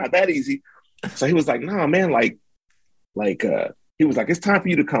happen. Like, it's not that easy. So he was like, nah, man, he was like, it's time for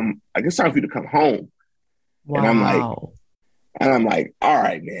you to come. Like, it's time for you to come home. Wow. And I'm like, all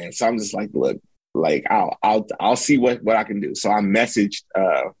right, man. So I'm just like, look, like, I'll see what I can do. So I messaged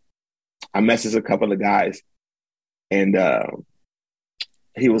a couple of guys. And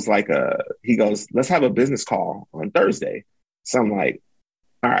he was like, he goes, let's have a business call on Thursday. So I'm like,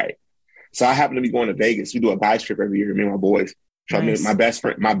 all right. So I happen to be going to Vegas. We do a guys trip every year, me and my boys. So nice. My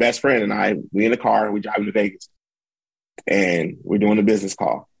best friend and I, we in the car and we driving to Vegas. And we're doing a business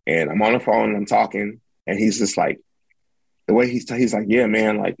call. And I'm on the phone and I'm talking. And he's just like, the way he's like, yeah,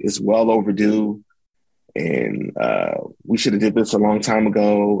 man, like it's well overdue. And we should have did this a long time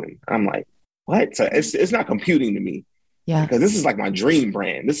ago. And I'm like, what? So it's not computing to me. Yeah. Because this is like my dream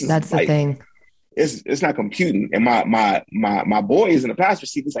brand. That's like, the thing. It's not computing. And my boy is in the passenger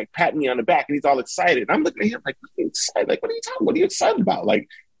seat. He's like patting me on the back and he's all excited. And I'm looking at him like, what are you excited? Like, what are you talking? What are you excited about? Like,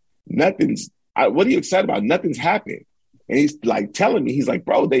 what are you excited about? Nothing's happened. And he's like telling me, he's like,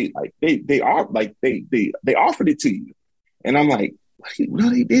 bro, they offered it to you. And I'm like, no,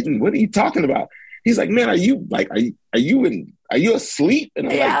 they didn't. What are you talking about? He's like, man, are you asleep? And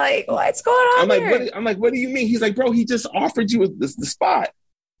I'm like, what's going on? I'm like, what do you mean? He's like, bro, he just offered you the spot.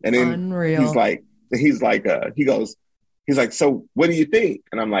 And then Unreal. he's like, so what do you think?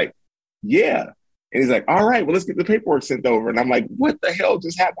 And I'm like, yeah. And he's like, all right, well, let's get the paperwork sent over. And I'm like, what the hell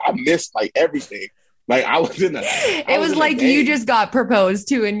just happened? I missed like everything. Like I was in it was like you just got proposed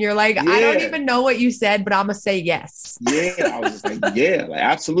to and you're like, yeah. I don't even know what you said, but I'm going to say yes. Yeah. I was just like, yeah, like,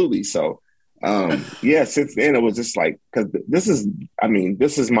 absolutely. So, since then it was just like, cause this is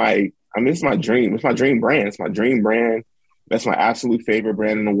my dream. It's my dream brand. It's my dream brand. That's my absolute favorite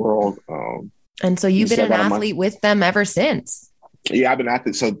brand in the world. And so you've been an athlete with them ever since. Yeah, I've been an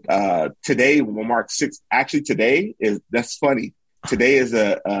athlete. So, today will mark 6. Actually, that's funny. Today is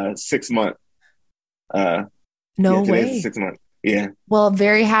a 6 month. No way. 6 months. Yeah. Well,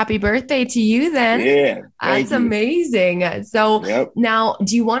 very happy birthday to you then. Yeah. That's amazing. So Now,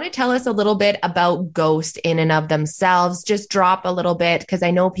 do you want to tell us a little bit about Ghost in and of themselves? Just drop a little bit because I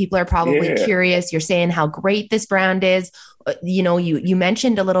know people are probably curious. You're saying how great this brand is. You know, you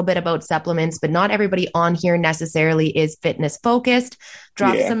mentioned a little bit about supplements, but not everybody on here necessarily is fitness focused.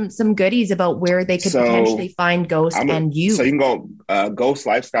 Drop some goodies about where they could potentially find Ghost and you. So you can go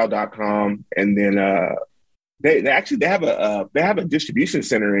ghostlifestyle.com and then they have a distribution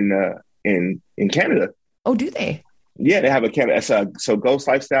center in Canada. Oh, do they? Yeah, they have a Canada. So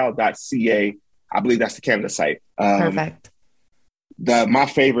ghostlifestyle.ca. I believe that's the Canada site. Perfect. My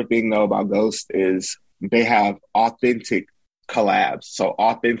favorite thing though about Ghost is they have authentic collabs. So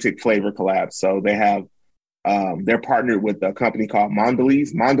authentic flavor collabs. So they have they're partnered with a company called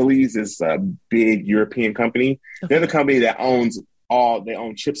Mondelez. Mondelez is a big European company. Okay. They're the company that they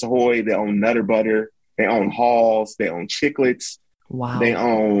own Chips Ahoy, they own Nutter Butter. They own Halls. They own Chiclets. Wow. They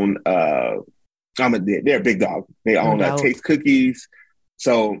own, they're a big dog. They own Taste Cookies.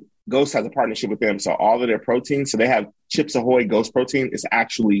 So Ghost has a partnership with them. So all of their protein, so they have Chips Ahoy Ghost protein. It's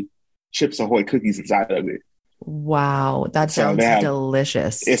actually Chips Ahoy cookies inside of it. Wow. That sounds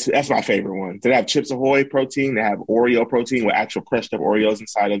delicious. That's my favorite one. So they have Chips Ahoy protein. They have Oreo protein with actual crushed up Oreos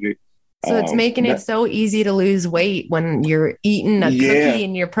inside of it. So it's making it so easy to lose weight when you're eating a cookie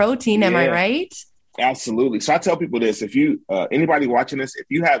in your protein. Am I right? Absolutely. So I tell people this, if you, anybody watching this, if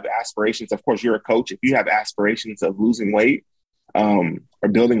you have aspirations, of course, you're a coach. If you have aspirations of losing weight or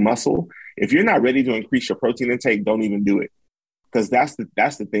building muscle, if you're not ready to increase your protein intake, don't even do it. Because that's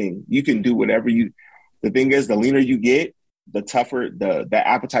the thing. You can do whatever the thing is, the leaner you get, the tougher that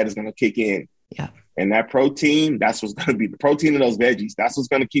appetite is going to kick in. Yeah. And that protein, that's what's going to be the protein in those veggies. That's what's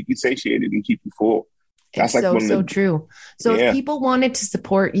going to keep you satiated and keep you full. That's it's so true. So if people wanted to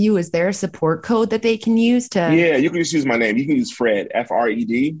support you, is there a support code that they can use to? Yeah, you can just use my name. You can use Fred, Fred.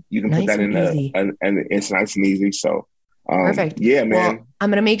 You can put that in and it's nice and easy. So Perfect. Yeah, Well, man. I'm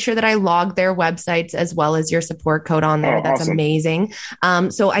going to make sure that I log their websites as well as your support code on Oh, there. That's awesome. amazing.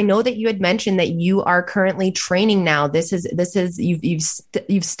 So I know that you had mentioned that you are currently training now. You've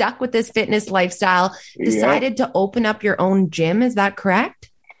stuck with this fitness lifestyle, Yep. decided to open up your own gym. Is that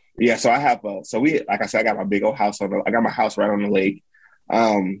correct? Yeah. So I have, like I said, I got my big old house I got my house right on the lake.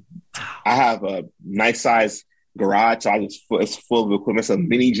 Um, I have a nice size garage. So it's full of equipment. It's a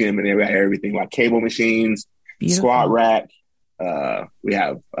mini gym and everything like cable machines, squat Beautiful. rack. We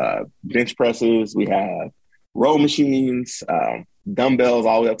have bench presses. We have row machines, dumbbells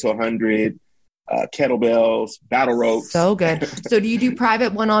all the way up to 100, kettlebells, battle ropes. So good. So do you do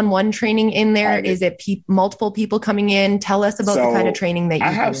private one-on-one training in there? Is Private. it multiple people coming in? Tell us about the kind of So training that I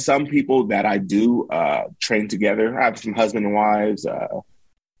you have do. some people that I do train together. I have some husband and wives.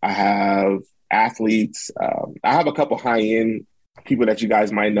 I have athletes. I have a couple high end people that you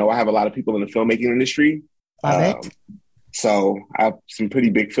guys might know. I have a lot of people in the filmmaking industry. Love it. So I have some pretty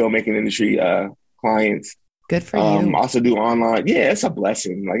big filmmaking industry clients. Good for you. Also do online. Yeah, it's a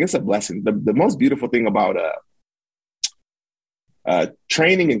blessing. Like it's a blessing. The most beautiful thing about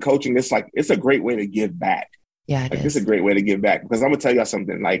training and coaching, it's a great way to give back. Yeah, it Like this is a is. great way to give back because I'm gonna tell y'all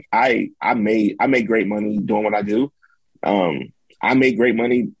something. Like I made great money doing what I do. I made great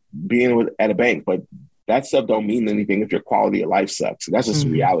money at a bank, but that stuff don't mean anything if your quality of life sucks. That's just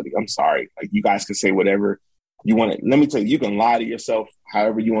Mhm. reality. I'm sorry. Like you guys can say whatever you want to. Let me tell you, you can lie to yourself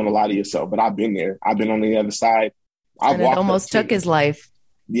however you want to lie to yourself. But I've been there. I've been on the other side. I've And it walked up almost took 10. his life.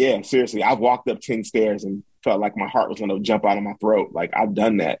 Yeah, seriously. I've walked up 10 stairs and felt like my heart was going to jump out of my throat. Like I've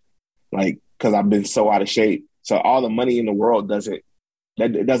done that. Like, cause I've been so out of shape. So all the money in the world it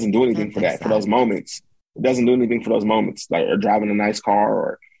doesn't do anything Can't for fix that, for that. those moments. It doesn't do anything for those moments, like or driving a nice car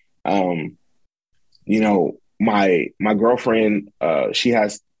or, my girlfriend, she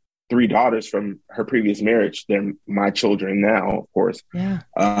has 3 daughters from her previous marriage. They're my children now, of course. Yeah.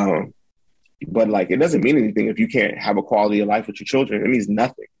 But like, it doesn't mean anything if you can't have a quality of life with your children. It means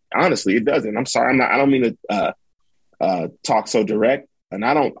nothing. Honestly, it doesn't. I'm sorry. I don't mean to talk so direct, and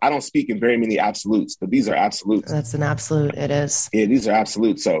I don't speak in very many absolutes, but these are absolutes. That's an absolute. It is. Yeah, these are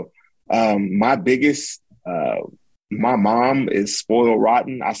absolutes. So, my biggest, my mom is spoiled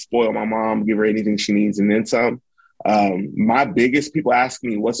rotten. I spoil my mom, give her anything she needs, and then some. My biggest people ask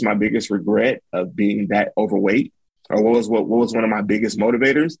me, what's my biggest regret of being that overweight, or what was one of my biggest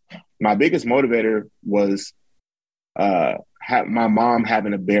motivators? My biggest motivator was my mom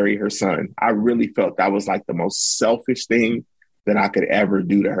having to bury her son. I really felt that was like the most selfish thing that I could ever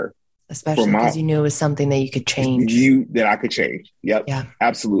do to her. For Especially my because you knew it was something that you could change. you that I could change. Yep, Yeah.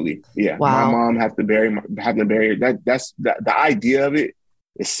 absolutely. Yeah, my Wow. mom have to bury her. That's the idea of it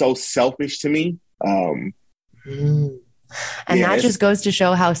is so selfish to me. Mm. And Yeah, that just goes to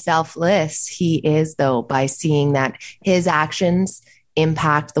show how selfless he is, though, by seeing that his actions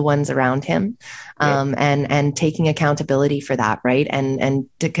impact the ones around him, yep, and taking accountability for that, right? And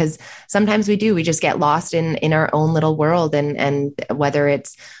because sometimes we just get lost in our own little world, and whether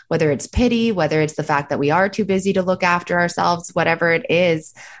it's pity, whether it's the fact that we are too busy to look after ourselves, whatever it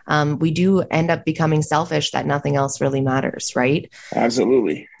is, we do end up becoming selfish that nothing else really matters, right?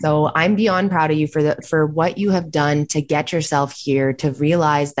 absolutely. So I'm beyond proud of you for what you have done to get yourself here, to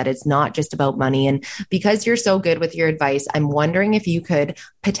realize that it's not just about money. And because you're so good with your advice, I'm wondering if you could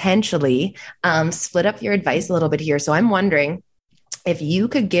potentially split up your advice a little bit here. So I'm wondering if you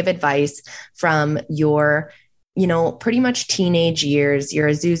could give advice from your pretty much teenage years, your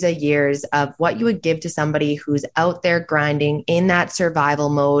Azusa years, of what you would give to somebody who's out there grinding in that survival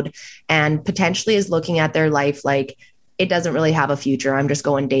mode and potentially is looking at their life like, it doesn't really have a future. I'm just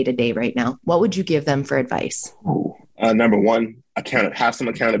going day to day right now. What would you give them for advice? Number one, have some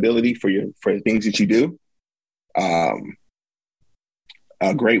accountability for the things that you do.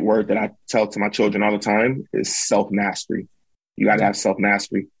 A great word that I tell to my children all the time is self-mastery. You got to have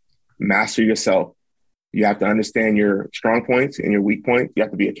self-mastery. Master yourself. You have to understand your strong points and your weak points. You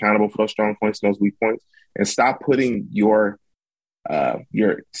have to be accountable for those strong points and those weak points, and stop putting your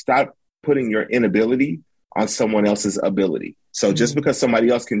inability on someone else's ability. So just because somebody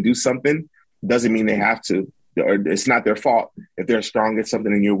else can do something doesn't mean they have to, or it's not their fault if they're strong at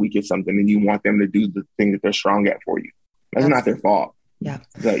something and you're weak at something and you want them to do the thing that they're strong at for you. That's not their fault. Yeah.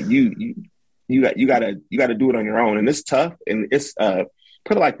 Like you gotta do it on your own. And it's tough. And it's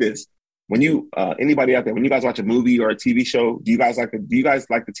put it like this. When you anybody out there, when you guys watch a movie or a TV show, do you guys like the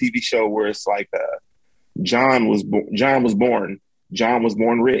TV show where it's like John was born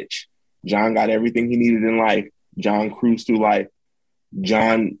rich. John got everything he needed in life. John cruised through life.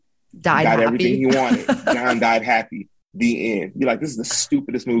 John Died got happy. everything he wanted. John died happy. The end. You're like, this is the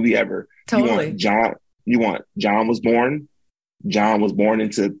stupidest movie ever. Totally. You want You want John was born. John was born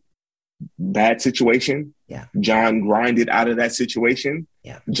into bad situation. Yeah. John grinded out of that situation.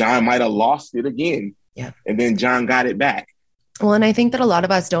 Yeah. John might have lost it again. Yeah. And then John got it back. Well, and I think that a lot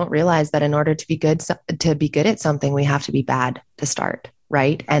of us don't realize that in order to be good at something, we have to be bad to start.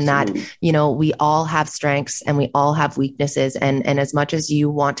 Right. Absolutely. And that, you know, we all have strengths and we all have weaknesses. And as much as you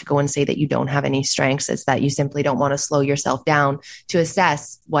want to go and say that you don't have any strengths, it's that you simply don't want to slow yourself down to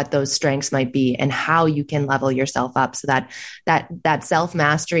assess what those strengths might be and how you can level yourself up so that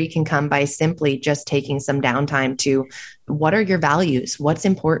self-mastery can come by simply just taking some downtime to what are your values? What's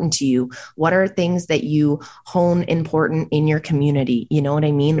important to you? What are things that you hone important in your community? You know what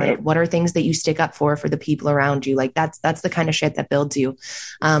I mean? Yep. Like, what are things that you stick up for the people around you? Like that's the kind of shit that builds you.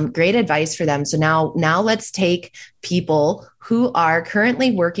 Great advice for them. So now let's take people who are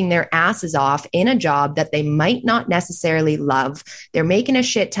currently working their asses off in a job that they might not necessarily love. They're making a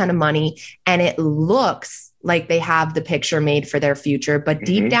shit ton of money and it looks like they have the picture made for their future, but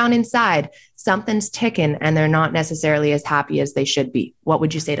deep down inside, something's ticking and they're not necessarily as happy as they should be. What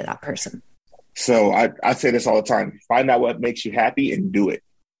would you say to that person? So I say this all the time. Find out what makes you happy and do it.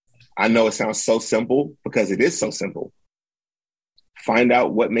 I know it sounds so simple because it is so simple. Find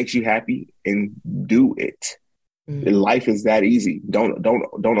out what makes you happy and do it. Life is that easy. Don't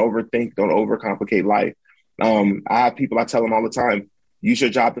overthink. Don't overcomplicate life. I have people, I tell them all the time, use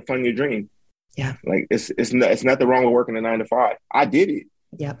your job to fund your dream. Yeah. Like it's nothing wrong with working a 9 to 5. I did it.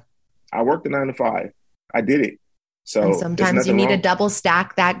 Yep. I worked a 9 to 5. I did it. So and sometimes you need to double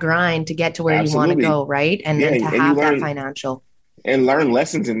stack that grind to get to where you want to go, right? And then to have that financial. And learn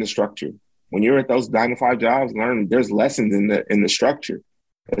lessons in the structure. When you're at those 9 to 5 jobs, there's lessons in the structure.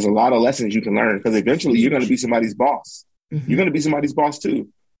 There's a lot of lessons you can learn because eventually you're going to be somebody's boss. You're going to be somebody's boss too.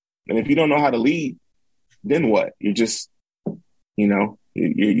 And if you don't know how to lead, then what? You're just,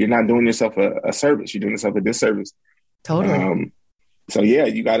 you're not doing yourself a service. You're doing yourself a disservice. Totally. So yeah,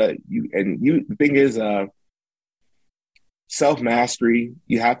 the thing is, self-mastery,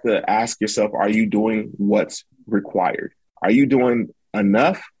 you have to ask yourself, are you doing what's required? Are you doing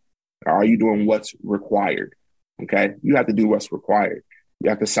enough? Or are you doing what's required? Okay. You have to do what's required.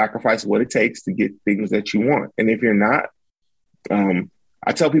 You have to sacrifice what it takes to get things that you want. And if you're not,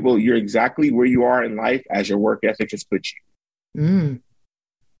 I tell people you're exactly where you are in life as your work ethic has put you.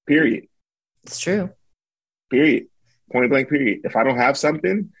 Period. It's true. Period. Point blank, period. If I don't have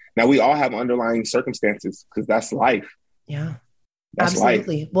something, now we all have underlying circumstances because that's life. Yeah. That's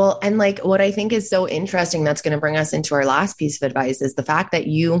absolutely. Life. Well, and like what I think is so interesting that's going to bring us into our last piece of advice is the fact that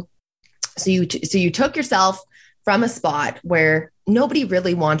you took yourself from a spot where nobody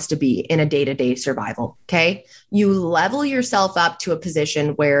really wants to be in a day-to-day survival. Okay. You level yourself up to a position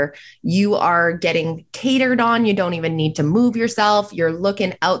where you are getting catered on. You don't even need to move yourself. You're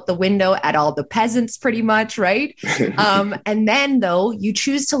looking out the window at all the peasants pretty much. Right. And then though you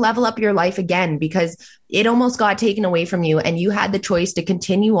choose to level up your life again because it almost got taken away from you and you had the choice to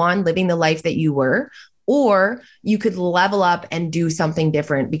continue on living the life that you were, or you could level up and do something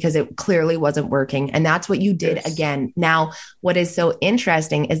different because it clearly wasn't working. And that's what you did again. Now, what is so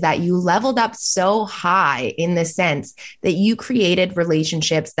interesting is that you leveled up so high in the sense that you created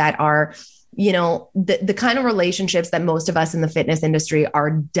relationships that are, the kind of relationships that most of us in the fitness industry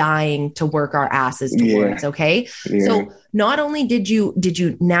are dying to work our asses towards. Okay. Yeah. So not only did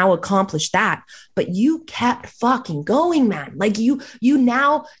you now accomplish that, but you kept fucking going, man. Like you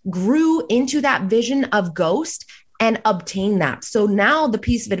now grew into that vision of Ghost and obtain that. So now the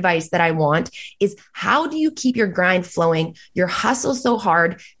piece of advice that I want is how do you keep your grind flowing, your hustle so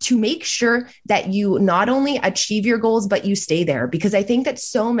hard to make sure that you not only achieve your goals, but you stay there? Because I think that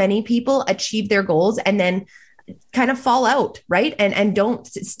so many people achieve their goals and then kind of fall out, right? And don't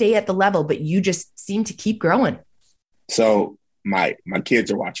stay at the level, but you just seem to keep growing. So my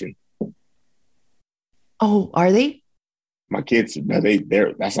kids are watching. Oh, are they? My kids,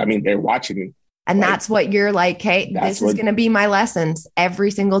 they're watching me. And that's what you're like, hey, this is going to be my lessons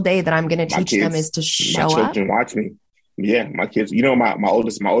every single day that I'm going to teach them is to show up. My children watch me. Yeah, my kids. My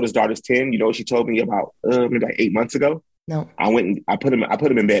oldest daughter's 10. You know what she told me about maybe like 8 months ago? No. I put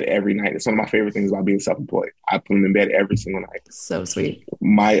him in bed every night. It's one of my favorite things about being self-employed. I put him in bed every single night. So sweet.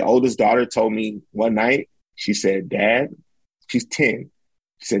 My oldest daughter told me one night, she said, Dad, she's 10.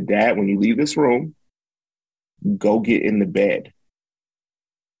 She said, Dad, when you leave this room, go get in the bed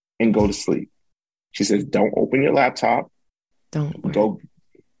and go to sleep. She says, don't open your laptop. Don't go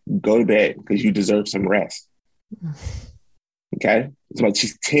to bed because you deserve some rest. Okay? It's like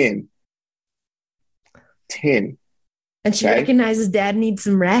she's 10. 10. And she recognizes Dad needs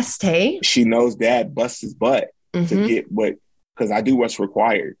some rest, hey? She knows Dad busts his butt to get because I do what's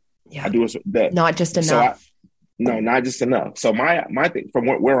required. I do that. Not just enough. No, not just enough. So my thing from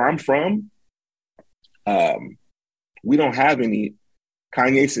where I'm from, we don't have any.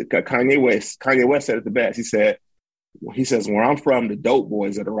 Kanye West said it the best. He says, where I'm from, the dope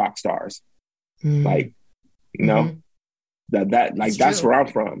boys are the rock stars. Like, you know, that's where I'm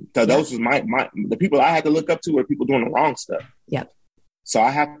from. So those was the people I had to look up to were people doing the wrong stuff. Yeah. So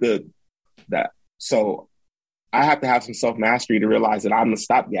I have to have some self-mastery to realize that I'm the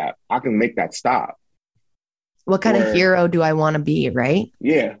stopgap. I can make that stop. What kind of hero do I want to be, right?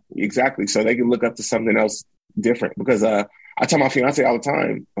 Yeah, exactly. So they can look up to something else different. Because I tell my fiance all the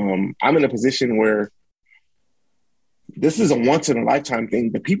time, I'm in a position where this is a once-in-a-lifetime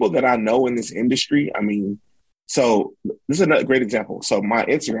thing. The people that I know in this industry, I mean, so this is another great example. So my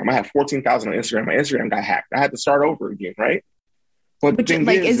Instagram, I have 14,000 on Instagram. My Instagram got hacked. I had to start over again, right? But which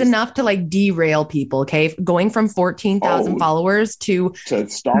is enough to like derail people. Okay, going from 14,000 followers to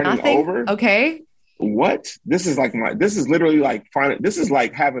starting nothing, over. Okay, what? This is literally like this is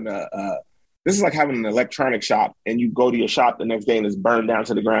like having an electronic shop and you go to your shop the next day and it's burned down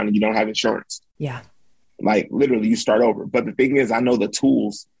to the ground and you don't have insurance. Yeah, like literally you start over. But the thing is, I know the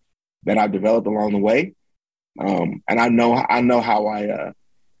tools that I've developed along the way, and I know how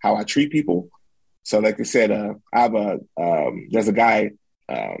I treat people. So like I said, I have there's a guy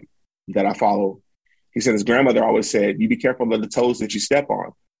that I follow. He said his grandmother always said, you be careful of the toes that you step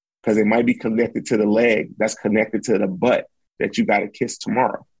on because they might be connected to the leg that's connected to the butt that you got to kiss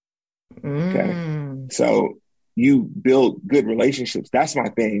tomorrow. Okay. So you build good relationships. That's my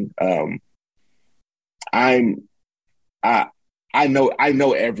thing. I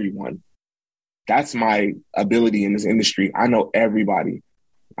know everyone. That's my ability in this industry. I know everybody.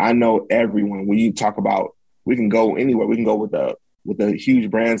 I know everyone. When you talk about, we can go anywhere. We can go with the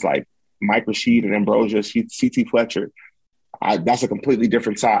huge brands like Microsheet and Ambrosia, CT Fletcher. That's a completely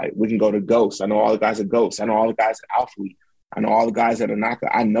different side. We can go to Ghost. I know all the guys at Ghost. I know all the guys at Alphalete. I know all the guys at Anaka.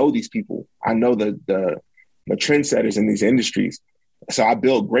 I know these people. I know the trendsetters in these industries. So I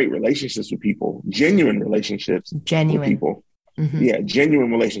build great relationships with people, genuine relationships with people. Mm-hmm. Yeah,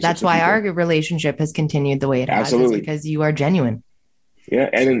 genuine relationships. That's why our relationship has continued the way it has, is because you are genuine. Yeah,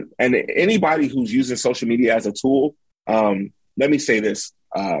 and anybody who's using social media as a tool, let me say this,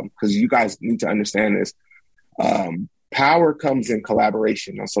 because you guys need to understand this. Power comes in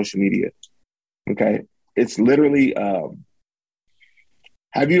collaboration on social media. Okay, it's literally.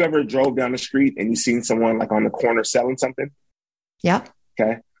 Have you ever drove down the street and you seen someone like on the corner selling something? Yeah.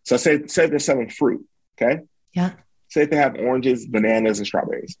 Okay. So say they're selling fruit. Okay. Yeah. Say they have oranges, bananas, and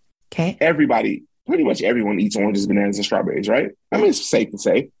strawberries. Okay. Pretty much everyone eats oranges, bananas, and strawberries, right? I mean, it's safe to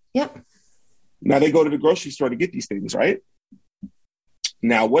say. Yep. Now they go to the grocery store to get these things, right?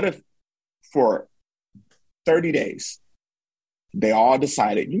 Now, what if for 30 days, they all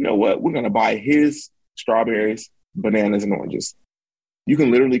decided, you know what? We're going to buy his strawberries, bananas, and oranges. You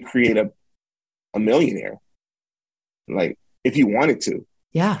can literally create a millionaire. Like, if you wanted to.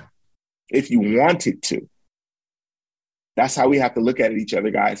 Yeah. If you wanted to. That's how we have to look at each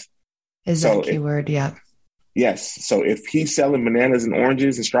other, guys. Is that keyword? Yeah. Yes. So if he's selling bananas and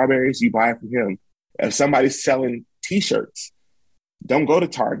oranges and strawberries, you buy it from him. If somebody's selling T-shirts, don't go to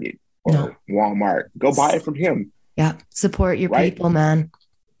Target or Walmart. Go buy it from him. Yeah. Support your people, man.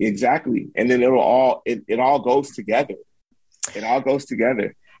 Exactly. And then it all goes together. It all goes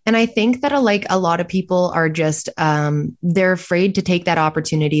together. And I think that a lot of people are just, they're afraid to take that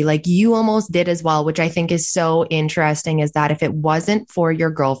opportunity. Like you almost did as well, which I think is so interesting, is that if it wasn't for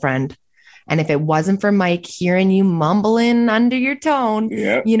your girlfriend and if it wasn't for Mike hearing you mumbling under your tone,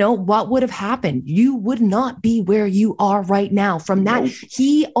 you know, what would have happened? You would not be where you are right now from that. Nope.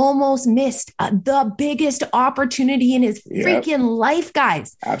 He almost missed the biggest opportunity in his freaking life,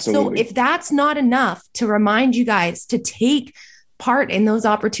 guys. Absolutely. So if that's not enough to remind you guys to take part in those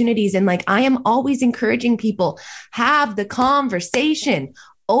opportunities. And like, I am always encouraging people, have the conversation,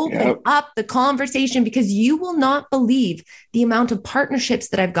 open up the conversation, because you will not believe the amount of partnerships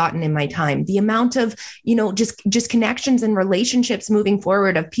that I've gotten in my time, the amount of, you know, just connections and relationships moving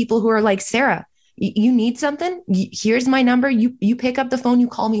forward of people who are like, Sarah, you need something? Here's my number. You pick up the phone, you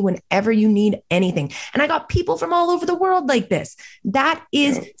call me whenever you need anything. And I got people from all over the world like this. That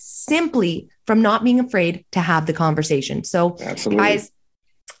is simply from not being afraid to have the conversation. So guys,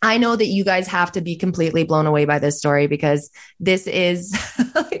 I know that you guys have to be completely blown away by this story, because this is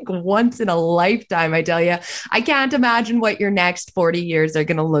like once in a lifetime. I tell you, I can't imagine what your next 40 years are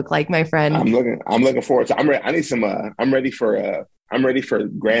going to look like, my friend. I'm looking forward to, I'm ready for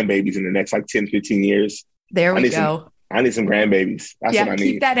grandbabies in the next like 10, 15 years. There we go. I need some grandbabies. That's what I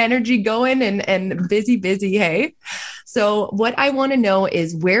need. Keep that energy going and busy, hey? So what I want to know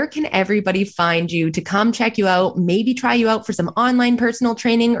is, where can everybody find you to come check you out, maybe try you out for some online personal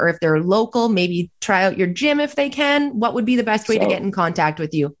training, or if they're local, maybe try out your gym if they can? What would be the best way to get in contact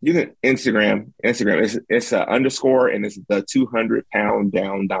with you? You can Instagram. It's a underscore, and it's the 200-pound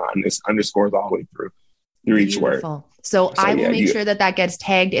down Don. It's underscores all the way through each word. So I will make sure that gets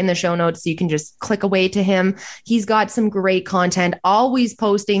tagged in the show notes, so you can just click away to him. He's got some great content, always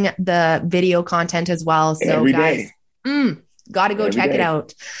posting the video content as well. So every guys, got to go check it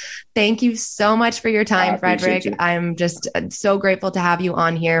out. Thank you so much for your time, Frederick. I'm just so grateful to have you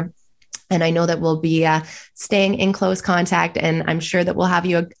on here. And I know that we'll be staying in close contact, and I'm sure that we'll have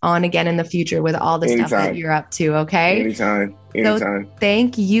you on again in the future with all the stuff that you're up to. Okay. Anytime. So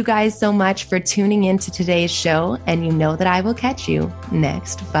thank you guys so much for tuning in to today's show. And you know that I will catch you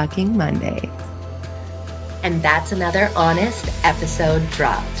next fucking Monday. And that's another honest episode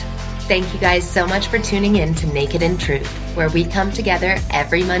dropped. Thank you guys so much for tuning in to Naked in Truth, where we come together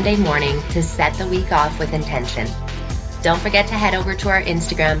every Monday morning to set the week off with intention. Don't forget to head over to our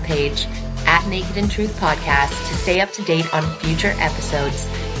Instagram page at Naked in Truth Podcast to stay up to date on future episodes,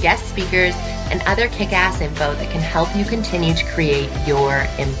 guest speakers, and other kick-ass info that can help you continue to create your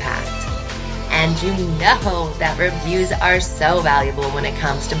impact. And you know that reviews are so valuable when it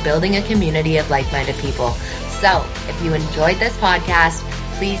comes to building a community of like-minded people. So if you enjoyed this podcast,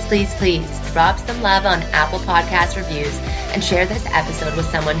 please drop some love on Apple Podcast reviews and share this episode with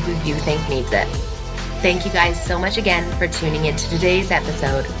someone who you think needs it. Thank you guys so much again for tuning into today's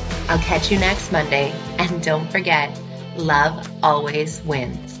episode. I'll catch you next Monday. And don't forget, love always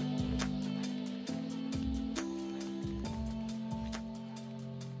wins.